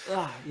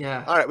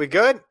 Yeah. All right, we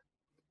good?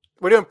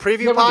 We're doing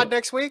preview Yeah, pod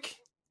next week?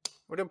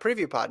 We're doing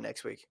preview pod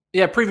next week.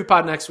 Yeah, preview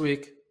pod next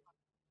week.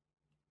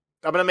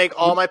 I'm going to make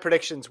all my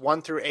predictions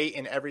 1 through 8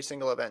 in every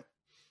single event.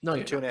 No,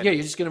 you're Tune not. in. Yeah,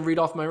 you're just going to read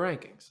off my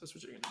rankings. That's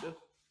what you're going to do.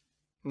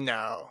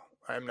 No,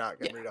 I'm not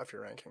going to read off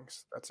your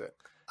rankings. That's it.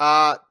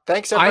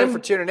 Thanks, everybody, for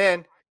tuning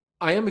in.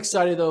 I am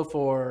excited, though,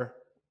 for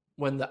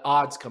when the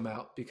odds come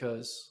out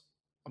because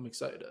I'm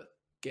excited to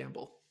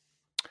gamble.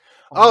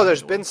 Oh,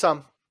 there's been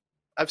some.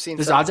 I've seen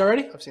There's some. odds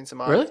already? I've seen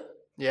some odds. Really?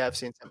 Yeah, I've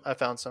seen some. I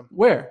found some.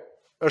 Where?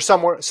 Or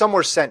some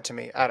were sent to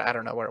me. I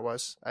don't know where it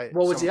was.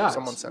 What was the odds?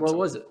 Someone sent What some.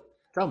 was it?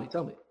 Tell me.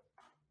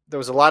 There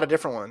was a lot of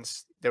different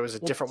ones. There was a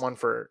different one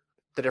for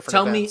the different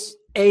Tell events.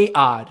 me a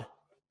odd.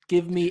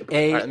 Give me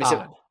a right,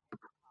 odd.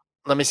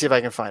 Let me see if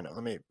I can find it.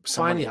 Someone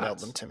Find the emailed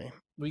odds. them to me.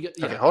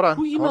 Okay, hold on.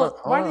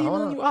 Why are they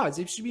emailing you odds?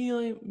 They should be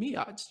emailing me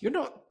odds. You're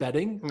not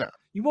betting. No.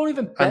 You won't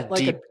even bet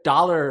like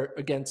 $1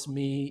 against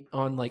me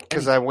on like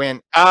Because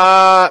anything.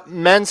 I win.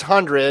 Men's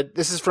 100.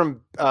 This is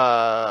from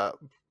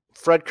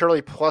Fred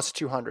Curley plus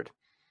 200.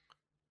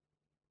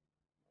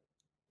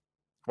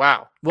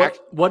 Wow.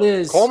 What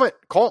is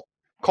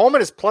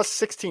Coleman is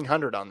plus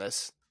 1,600 on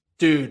this.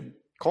 Dude.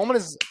 Coleman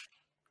is.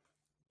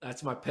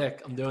 That's my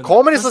pick. I'm doing.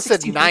 Coleman is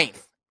listed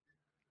 9th.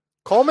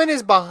 Coleman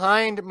is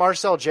behind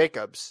Marcel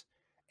Jacobs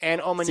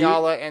and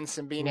Omanyala and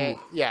Simbine.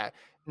 Yeah.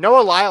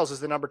 Noah Lyles is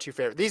the number 2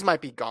 favorite. These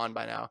might be gone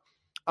by now.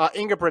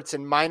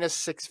 Ingebrigtsen minus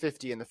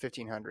 650 in the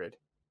 1,500.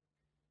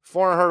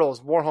 400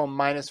 hurdles, Warholm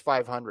minus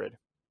 500.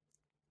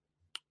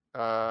 Do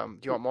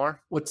you want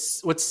more?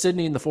 What's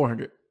Sydney in the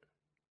 400?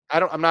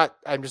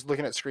 I'm just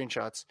looking at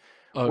screenshots.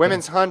 Okay.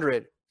 Women's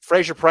 100.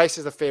 Fraser Price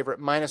is the favorite,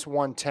 minus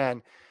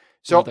 110.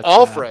 So that's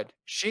Alfred,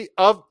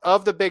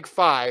 of the big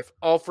 5,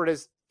 Alfred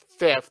is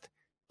 5th,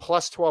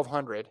 plus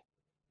 1,200.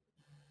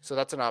 So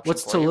that's an option.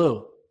 What's for you.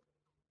 Toulouse?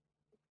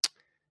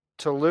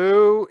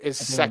 Toulouse is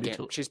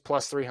 2nd. She's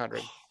plus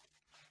 300.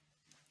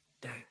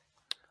 Dang. I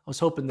was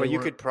hoping But you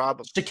could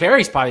probably.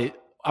 Sha'Carri's probably.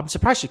 I'm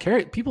surprised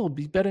Sha'Carri. People will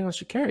be betting on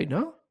Sha'Carri,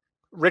 no?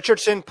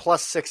 Richardson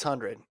plus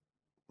 600.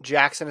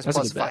 Jackson is That's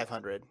plus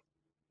 500.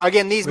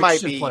 Again, these Richardson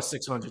might be plus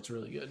 600 is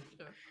really good.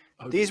 Yeah.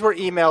 These were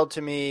emailed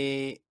to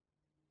me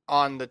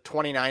on the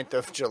 29th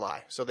of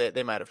July, so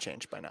they might have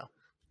changed by now.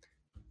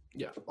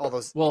 Yeah. All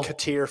those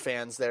Katir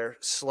fans there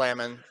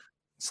slamming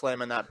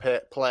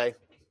that play.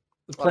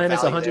 The plan is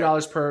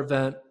 $100 per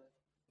event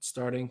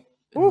starting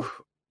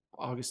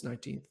August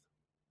 19th.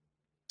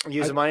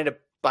 Use the money to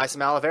buy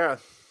some aloe vera.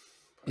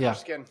 Yeah,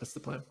 that's the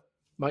plan.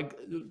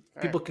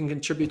 People can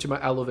contribute to my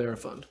aloe vera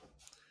fund.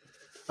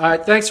 All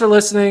right, thanks for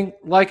listening.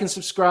 Like and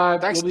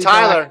subscribe. Thanks,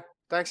 Tyler.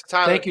 Thanks,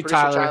 Tyler. Thank you,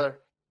 Tyler.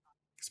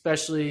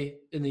 Especially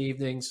in the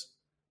evenings,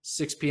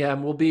 6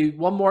 p.m. We'll be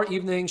one more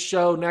evening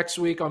show next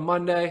week on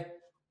Monday,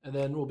 and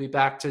then we'll be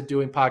back to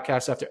doing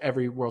podcasts after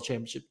every World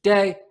Championship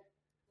day.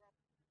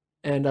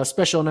 And a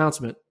special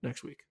announcement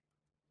next week.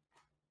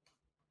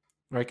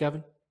 Right,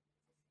 Kevin?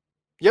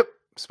 Yep.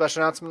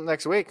 Special announcement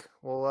next week.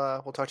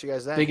 We'll talk to you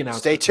guys then. Big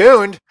announcement. Stay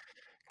tuned.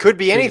 Could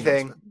be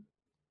anything.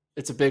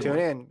 It's a big one.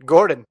 Tune in.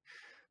 Gordon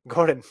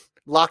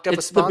locked up a sponsorship.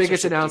 It's the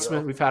biggest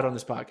announcement we've had on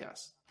this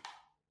podcast.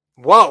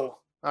 Whoa.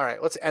 All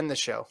right. Let's end the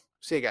show.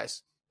 See you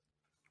guys.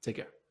 Take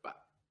care.